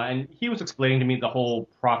 and he was explaining to me the whole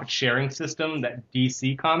profit-sharing system that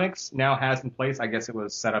DC Comics now has in place. I guess it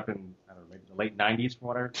was set up in, maybe the late 90s, from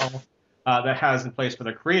what I recall, that has in place for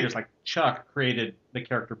the creators. Like Chuck created the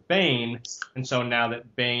character Bane, and so now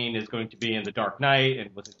that Bane is going to be in The Dark Knight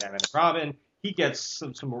and was it Batman and Robin, he gets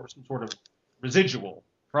some sort of residual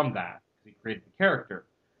from that, because he created the character,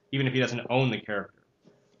 even if he doesn't own the character.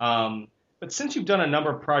 But since you've done a number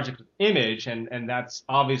of projects with Image, and that's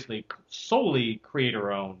obviously solely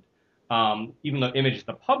creator-owned, even though Image is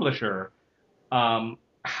the publisher,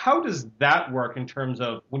 how does that work in terms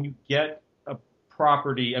of when you get a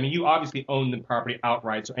property? I mean, you obviously own the property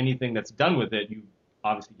outright, so anything that's done with it, you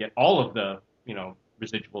obviously get all of the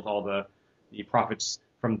residuals, all the profits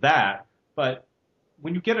from that. But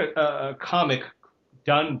when you get a comic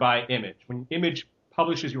done by Image, when Image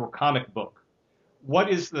publishes your comic book, what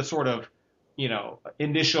is the sort of,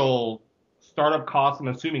 initial startup costs? I'm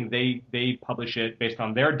assuming they publish it based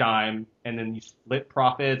on their dime, and then you split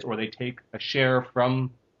profits, or they take a share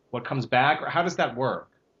from what comes back, or how does that work?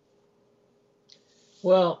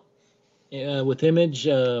 Well, with Image,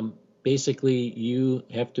 basically you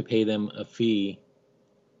have to pay them a fee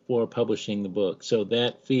for publishing the book. So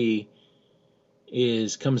that fee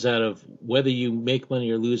comes out of whether you make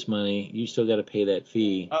money or lose money. You still got to pay that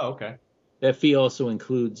fee. Oh, okay. That fee also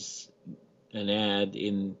includes an ad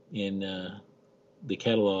in the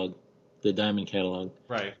catalog, the Diamond catalog.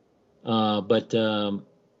 Right.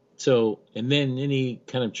 So, and then any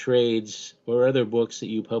kind of trades or other books that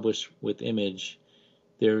you publish with Image,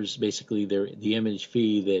 there's basically the Image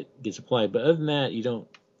fee that gets applied. But other than that, you don't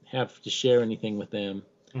have to share anything with them.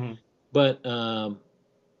 Mm-hmm. But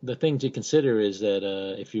the thing to consider is that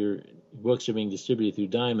if your books are being distributed through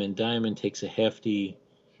Diamond takes a hefty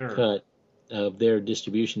cut of their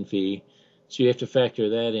distribution fee. So you have to factor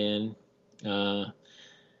that in.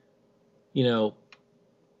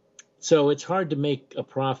 So it's hard to make a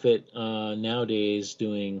profit nowadays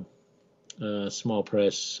doing small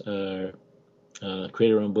press,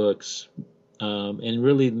 creator-owned books. And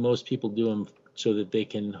really most people do them so that they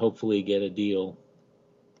can hopefully get a deal.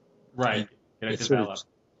 Right. Get it developed.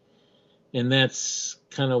 And that's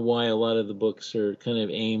kind of why a lot of the books are kind of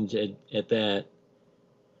aimed at that.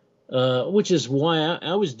 Which is why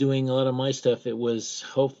I was doing a lot of my stuff. It was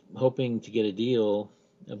hoping to get a deal,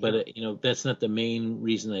 but that's not the main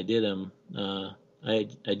reason I did them. I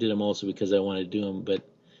did them also because I wanted to do them. But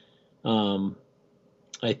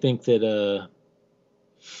I think that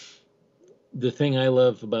the thing I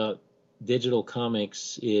love about digital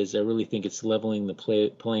comics is I really think it's leveling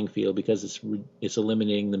the playing field because it's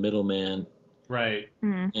eliminating the middleman. Right.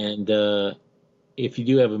 Mm-hmm. And if you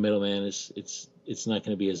do have a middleman, it's not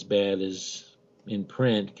going to be as bad as in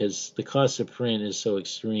print because the cost of print is so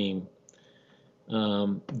extreme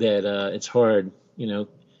that it's hard,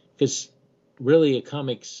 because really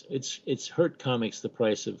it's hurt comics the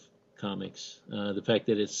price of comics. The fact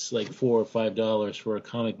that it's like $4 or $5 for a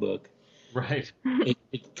comic book, right?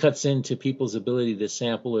 It cuts into people's ability to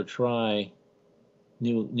sample or try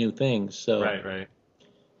new things. So right.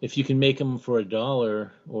 If you can make them for $1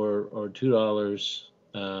 or $2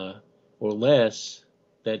 or less,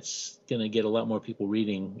 that's going to get a lot more people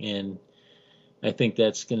reading, and I think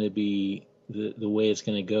that's going to be the way it's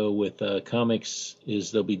going to go with comics.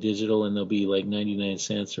 Is they'll be digital and they'll be like 99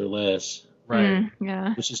 cents or less, right?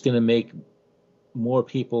 Yeah, which is going to make more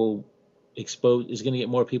people exposed. Is going to get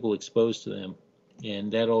more people exposed to them,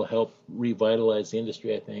 and that'll help revitalize the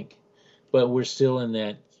industry, I think. But we're still in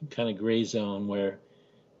that kind of gray zone where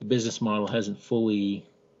the business model hasn't fully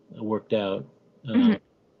worked out.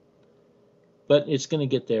 But it's going to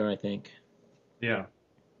get there, I think. Yeah.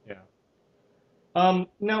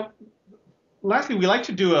 Now, lastly, we like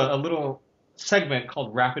to do a little segment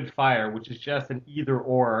called Rapid Fire, which is just an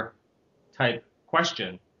either-or type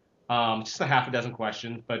question. Just a half a dozen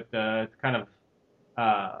questions, but kind of,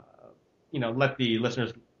 let the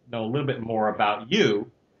listeners know a little bit more about you.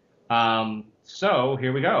 So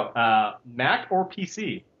here we go. Mac or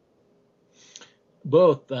PC?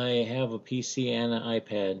 Both. I have a PC and an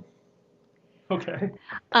iPad. Okay.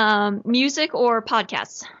 Music or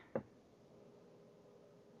podcasts?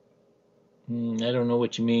 I don't know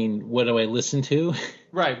what you mean. What do I listen to?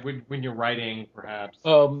 Right, when you're writing, perhaps.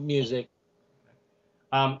 Oh, music.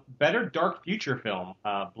 Better dark future film,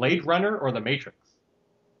 Blade Runner or The Matrix?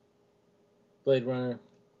 Blade Runner.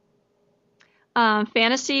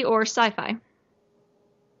 Fantasy or sci-fi?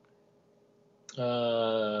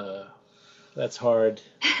 That's hard.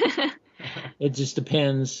 It just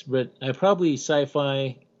depends, but I probably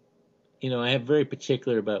sci-fi. I am very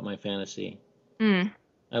particular about my fantasy.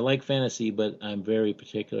 I like fantasy, but I'm very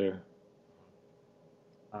particular.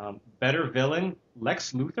 Better villain,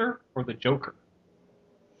 Lex Luthor or the Joker?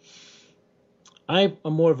 I'm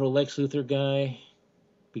more of a Lex Luthor guy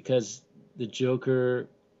because the Joker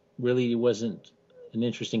really wasn't an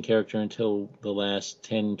interesting character until the last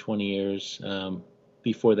 10, 20 years.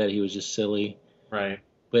 Before that, he was just silly. Right.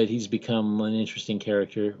 But he's become an interesting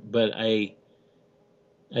character. But I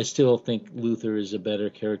still think Luthor is a better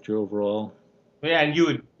character overall. Yeah, and you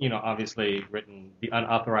had, obviously written the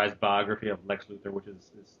unauthorized biography of Lex Luthor, which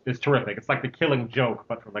is terrific. It's like The Killing Joke,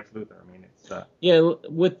 but for Lex Luthor. I mean, it's yeah.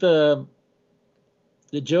 With the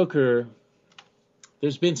Joker,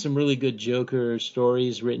 there's been some really good Joker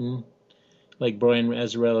stories written, like Brian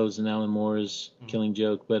Azzarello's and Alan Moore's Killing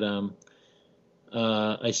Joke, but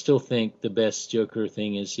I still think the best Joker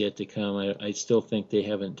thing is yet to come. I still think they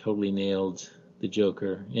haven't totally nailed the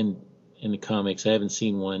Joker in the comics. I haven't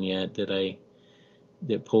seen one yet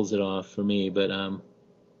that pulls it off for me, but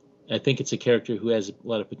I think it's a character who has a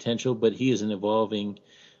lot of potential, but he is an evolving.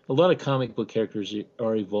 A lot of comic book characters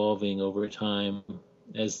are evolving over time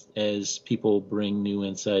as people bring new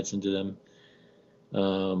insights into them.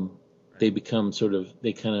 They become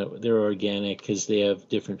they're organic because they have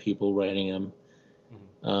different people writing them.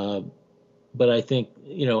 But I think,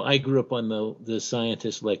 I grew up on the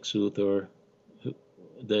scientist Lex Luthor,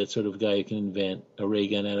 the sort of guy who can invent a ray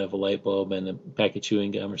gun out of a light bulb and a pack of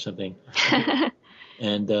chewing gum or something.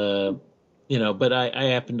 And, but I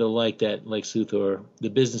happen to like that Lex Luthor. The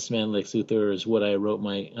businessman Lex Luthor is what I wrote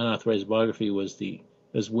my unauthorized biography was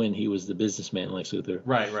when he was the businessman Lex Luthor.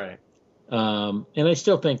 Right. And I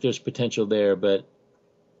still think there's potential there, but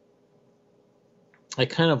I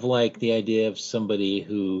kind of like the idea of somebody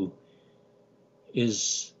who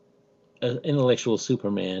is an intellectual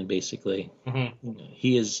Superman, basically. Mm-hmm.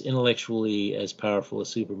 He is intellectually as powerful as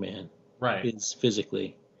Superman. Right. Is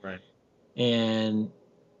physically. Right. And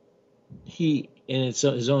it's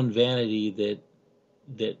his own vanity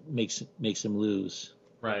that makes him lose.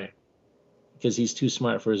 Right. Because he's too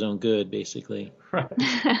smart for his own good, basically. Right.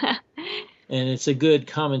 And it's a good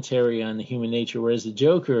commentary on the human nature, whereas the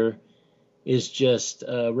Joker is just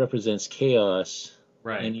represents chaos.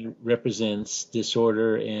 Right. And he represents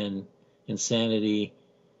disorder and insanity.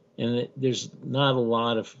 And there's not a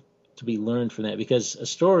lot to be learned from that, because a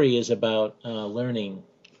story is about learning.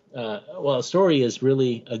 A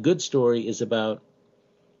good story is about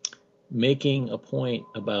making a point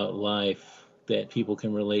about life that people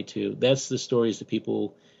can relate to. That's the stories that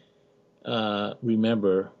people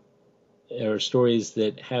remember, or stories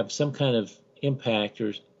that have some kind of impact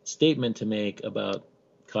or statement to make about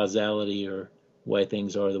causality or why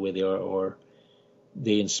things are the way they are, or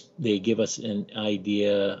they give us an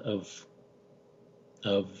idea of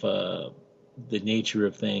the nature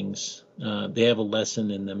of things. They have a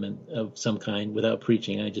lesson in them of some kind. Without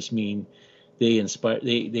preaching, I just mean they inspire.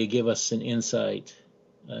 They give us an insight,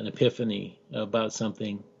 an epiphany about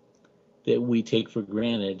something that we take for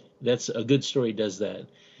granted. That's a good story. Does that,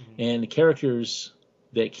 and characters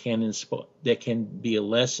that can be a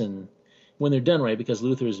lesson when they're done right. Because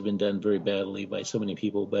Luther has been done very badly by so many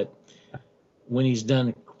people, but when he's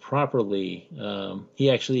done properly,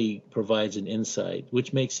 he actually provides an insight,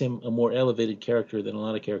 which makes him a more elevated character than a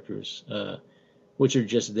lot of characters, which are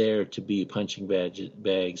just there to be punching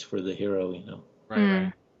bags for the hero,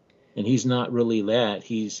 Right. And he's not really that.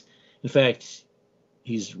 In fact,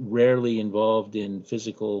 he's rarely involved in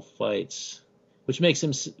physical fights, which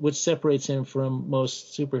separates him from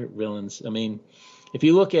most supervillains. I mean, if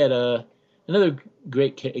you look at another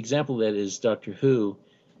great example of that is Doctor Who.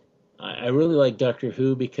 I really like Doctor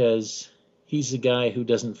Who because he's a guy who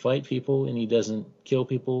doesn't fight people and he doesn't kill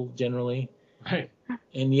people generally. Right.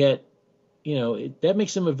 And yet, that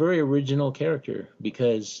makes him a very original character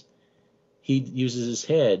because he uses his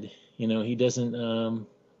head. He doesn't. A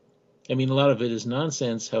lot of it is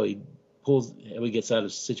nonsense how he gets out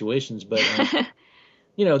of situations, but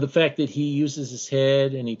the fact that he uses his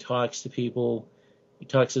head and he talks to people, he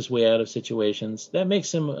talks his way out of situations, that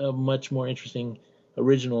makes him a much more interesting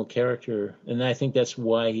original character, and I think that's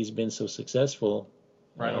why he's been so successful.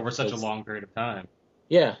 Right, over such a long period of time.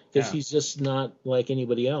 Yeah, because he's just not like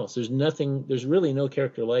anybody else. There's really no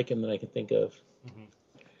character like him that I can think of. Mm-hmm.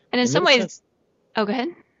 And in some ways, go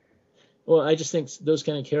ahead. Well, I just think those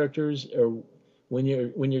kind of characters are when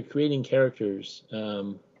you're creating characters,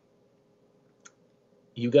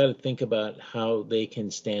 you got to think about how they can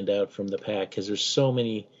stand out from the pack, because there's so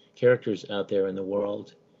many characters out there in the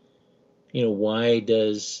world. Why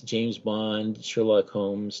does James Bond, Sherlock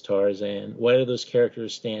Holmes, Tarzan, why do those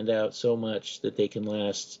characters stand out so much that they can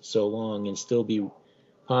last so long and still be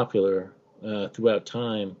popular throughout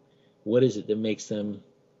time? What is it that makes them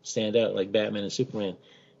stand out, like Batman and Superman?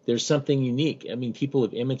 There's something unique. People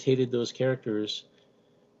have imitated those characters,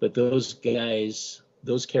 but those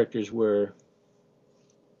characters were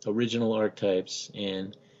original archetypes,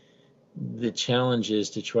 and the challenge is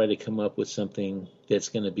to try to come up with something that's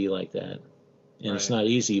going to be like that. And right. It's not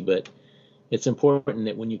easy, but it's important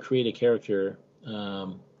that when you create a character,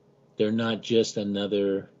 they're not just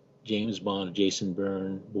another James Bond or Jason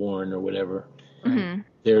Bourne or whatever. Mm-hmm.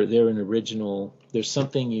 They're an original. There's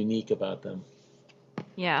something unique about them.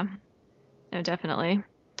 Yeah. No, definitely.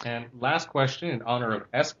 And last question in honor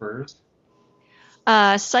of Espers.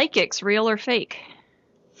 Psychics, real or fake?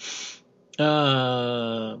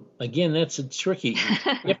 Again, that's a tricky. You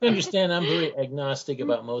have to understand I'm very agnostic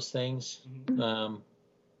about most things,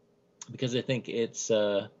 because I think it's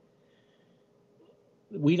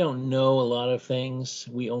we don't know a lot of things.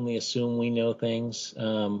 We only assume we know things.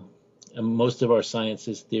 And most of our science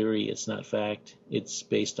is theory. It's not fact. It's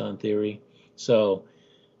based on theory. So,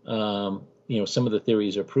 some of the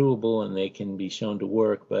theories are provable and they can be shown to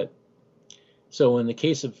work. But so in the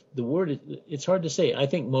case of the word, it's hard to say. I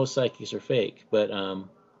think most psychics are fake, but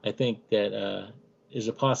I think that there's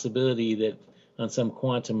a possibility that on some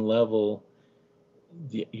quantum level,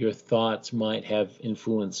 your thoughts might have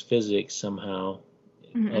influenced physics somehow.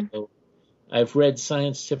 Although I've read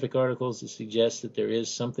scientific articles that suggest that there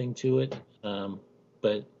is something to it,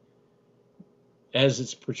 but as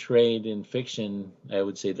it's portrayed in fiction, I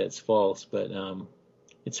would say that's false. But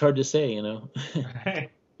it's hard to say, Well,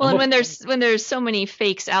 and when there's so many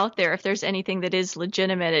fakes out there, if there's anything that is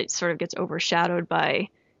legitimate, it sort of gets overshadowed by,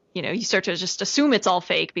 you start to just assume it's all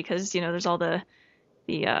fake because there's all the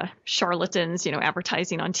charlatans,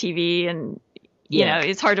 advertising on TV and.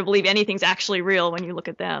 It's hard to believe anything's actually real when you look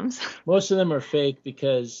at them. Most of them are fake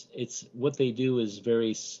because it's what they do is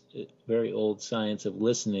very, very old science of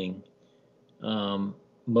listening.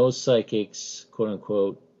 Most psychics, quote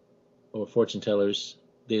unquote, or fortune tellers,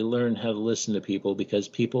 they learn how to listen to people because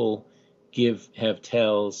people have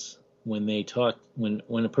tells when they talk.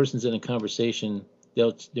 When a person's in a conversation,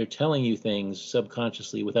 they're telling you things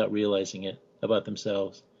subconsciously without realizing it about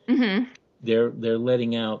themselves. Mm-hmm. They're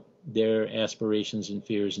letting out their aspirations and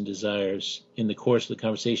fears and desires in the course of the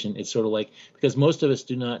conversation. It's sort of like, because most of us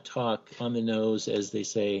do not talk on the nose, as they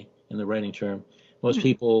say in the writing term. Most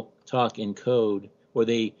people talk in code, or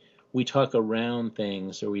we talk around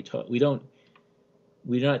things, or we're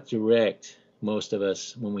not direct, most of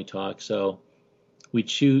us, when we talk. So we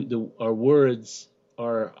choose, our words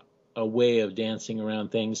are a way of dancing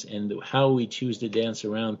around things, and how we choose to dance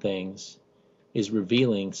around things is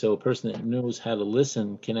revealing. So a person that knows how to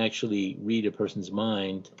listen can actually read a person's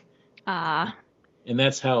mind. And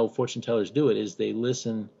that's how fortune tellers do it, is they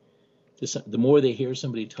listen to the more they hear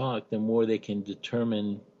somebody talk, the more they can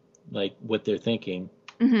determine like what they're thinking,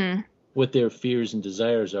 what their fears and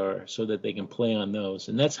desires are, so that they can play on those.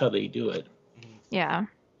 And that's how they do it. Yeah.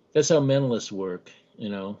 That's how mentalists work,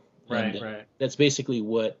 Right, and, right. That's basically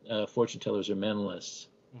what fortune tellers are, mentalists.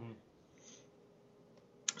 Mm-hmm.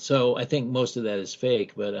 So I think most of that is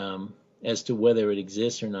fake, but as to whether it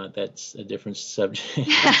exists or not, that's a different subject.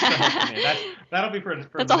 That'll be for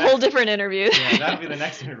that's a whole different interview. Yeah, that'll be the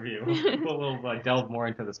next interview. We'll delve more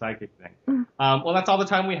into the psychic thing. Well, that's all the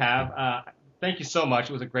time we have. Thank you so much.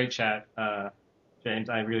 It was a great chat, James.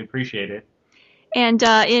 I really appreciate it. And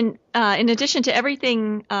in addition to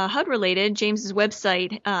everything HUD related, James's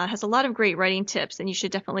website has a lot of great writing tips, and you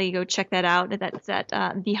should definitely go check that out. That's at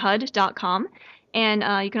thehud.com. And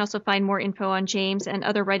you can also find more info on James and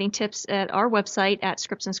other writing tips at our website at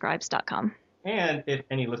scriptsandscribes.com. And if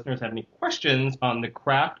any listeners have any questions on the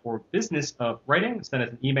craft or business of writing, send us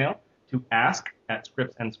an email to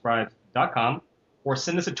ask@scriptsandscribes.com, or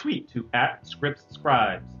send us a tweet to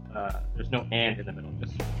 @scriptscribes. There's no and in the middle,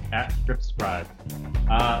 just @scriptscribes.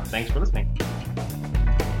 Thanks for listening.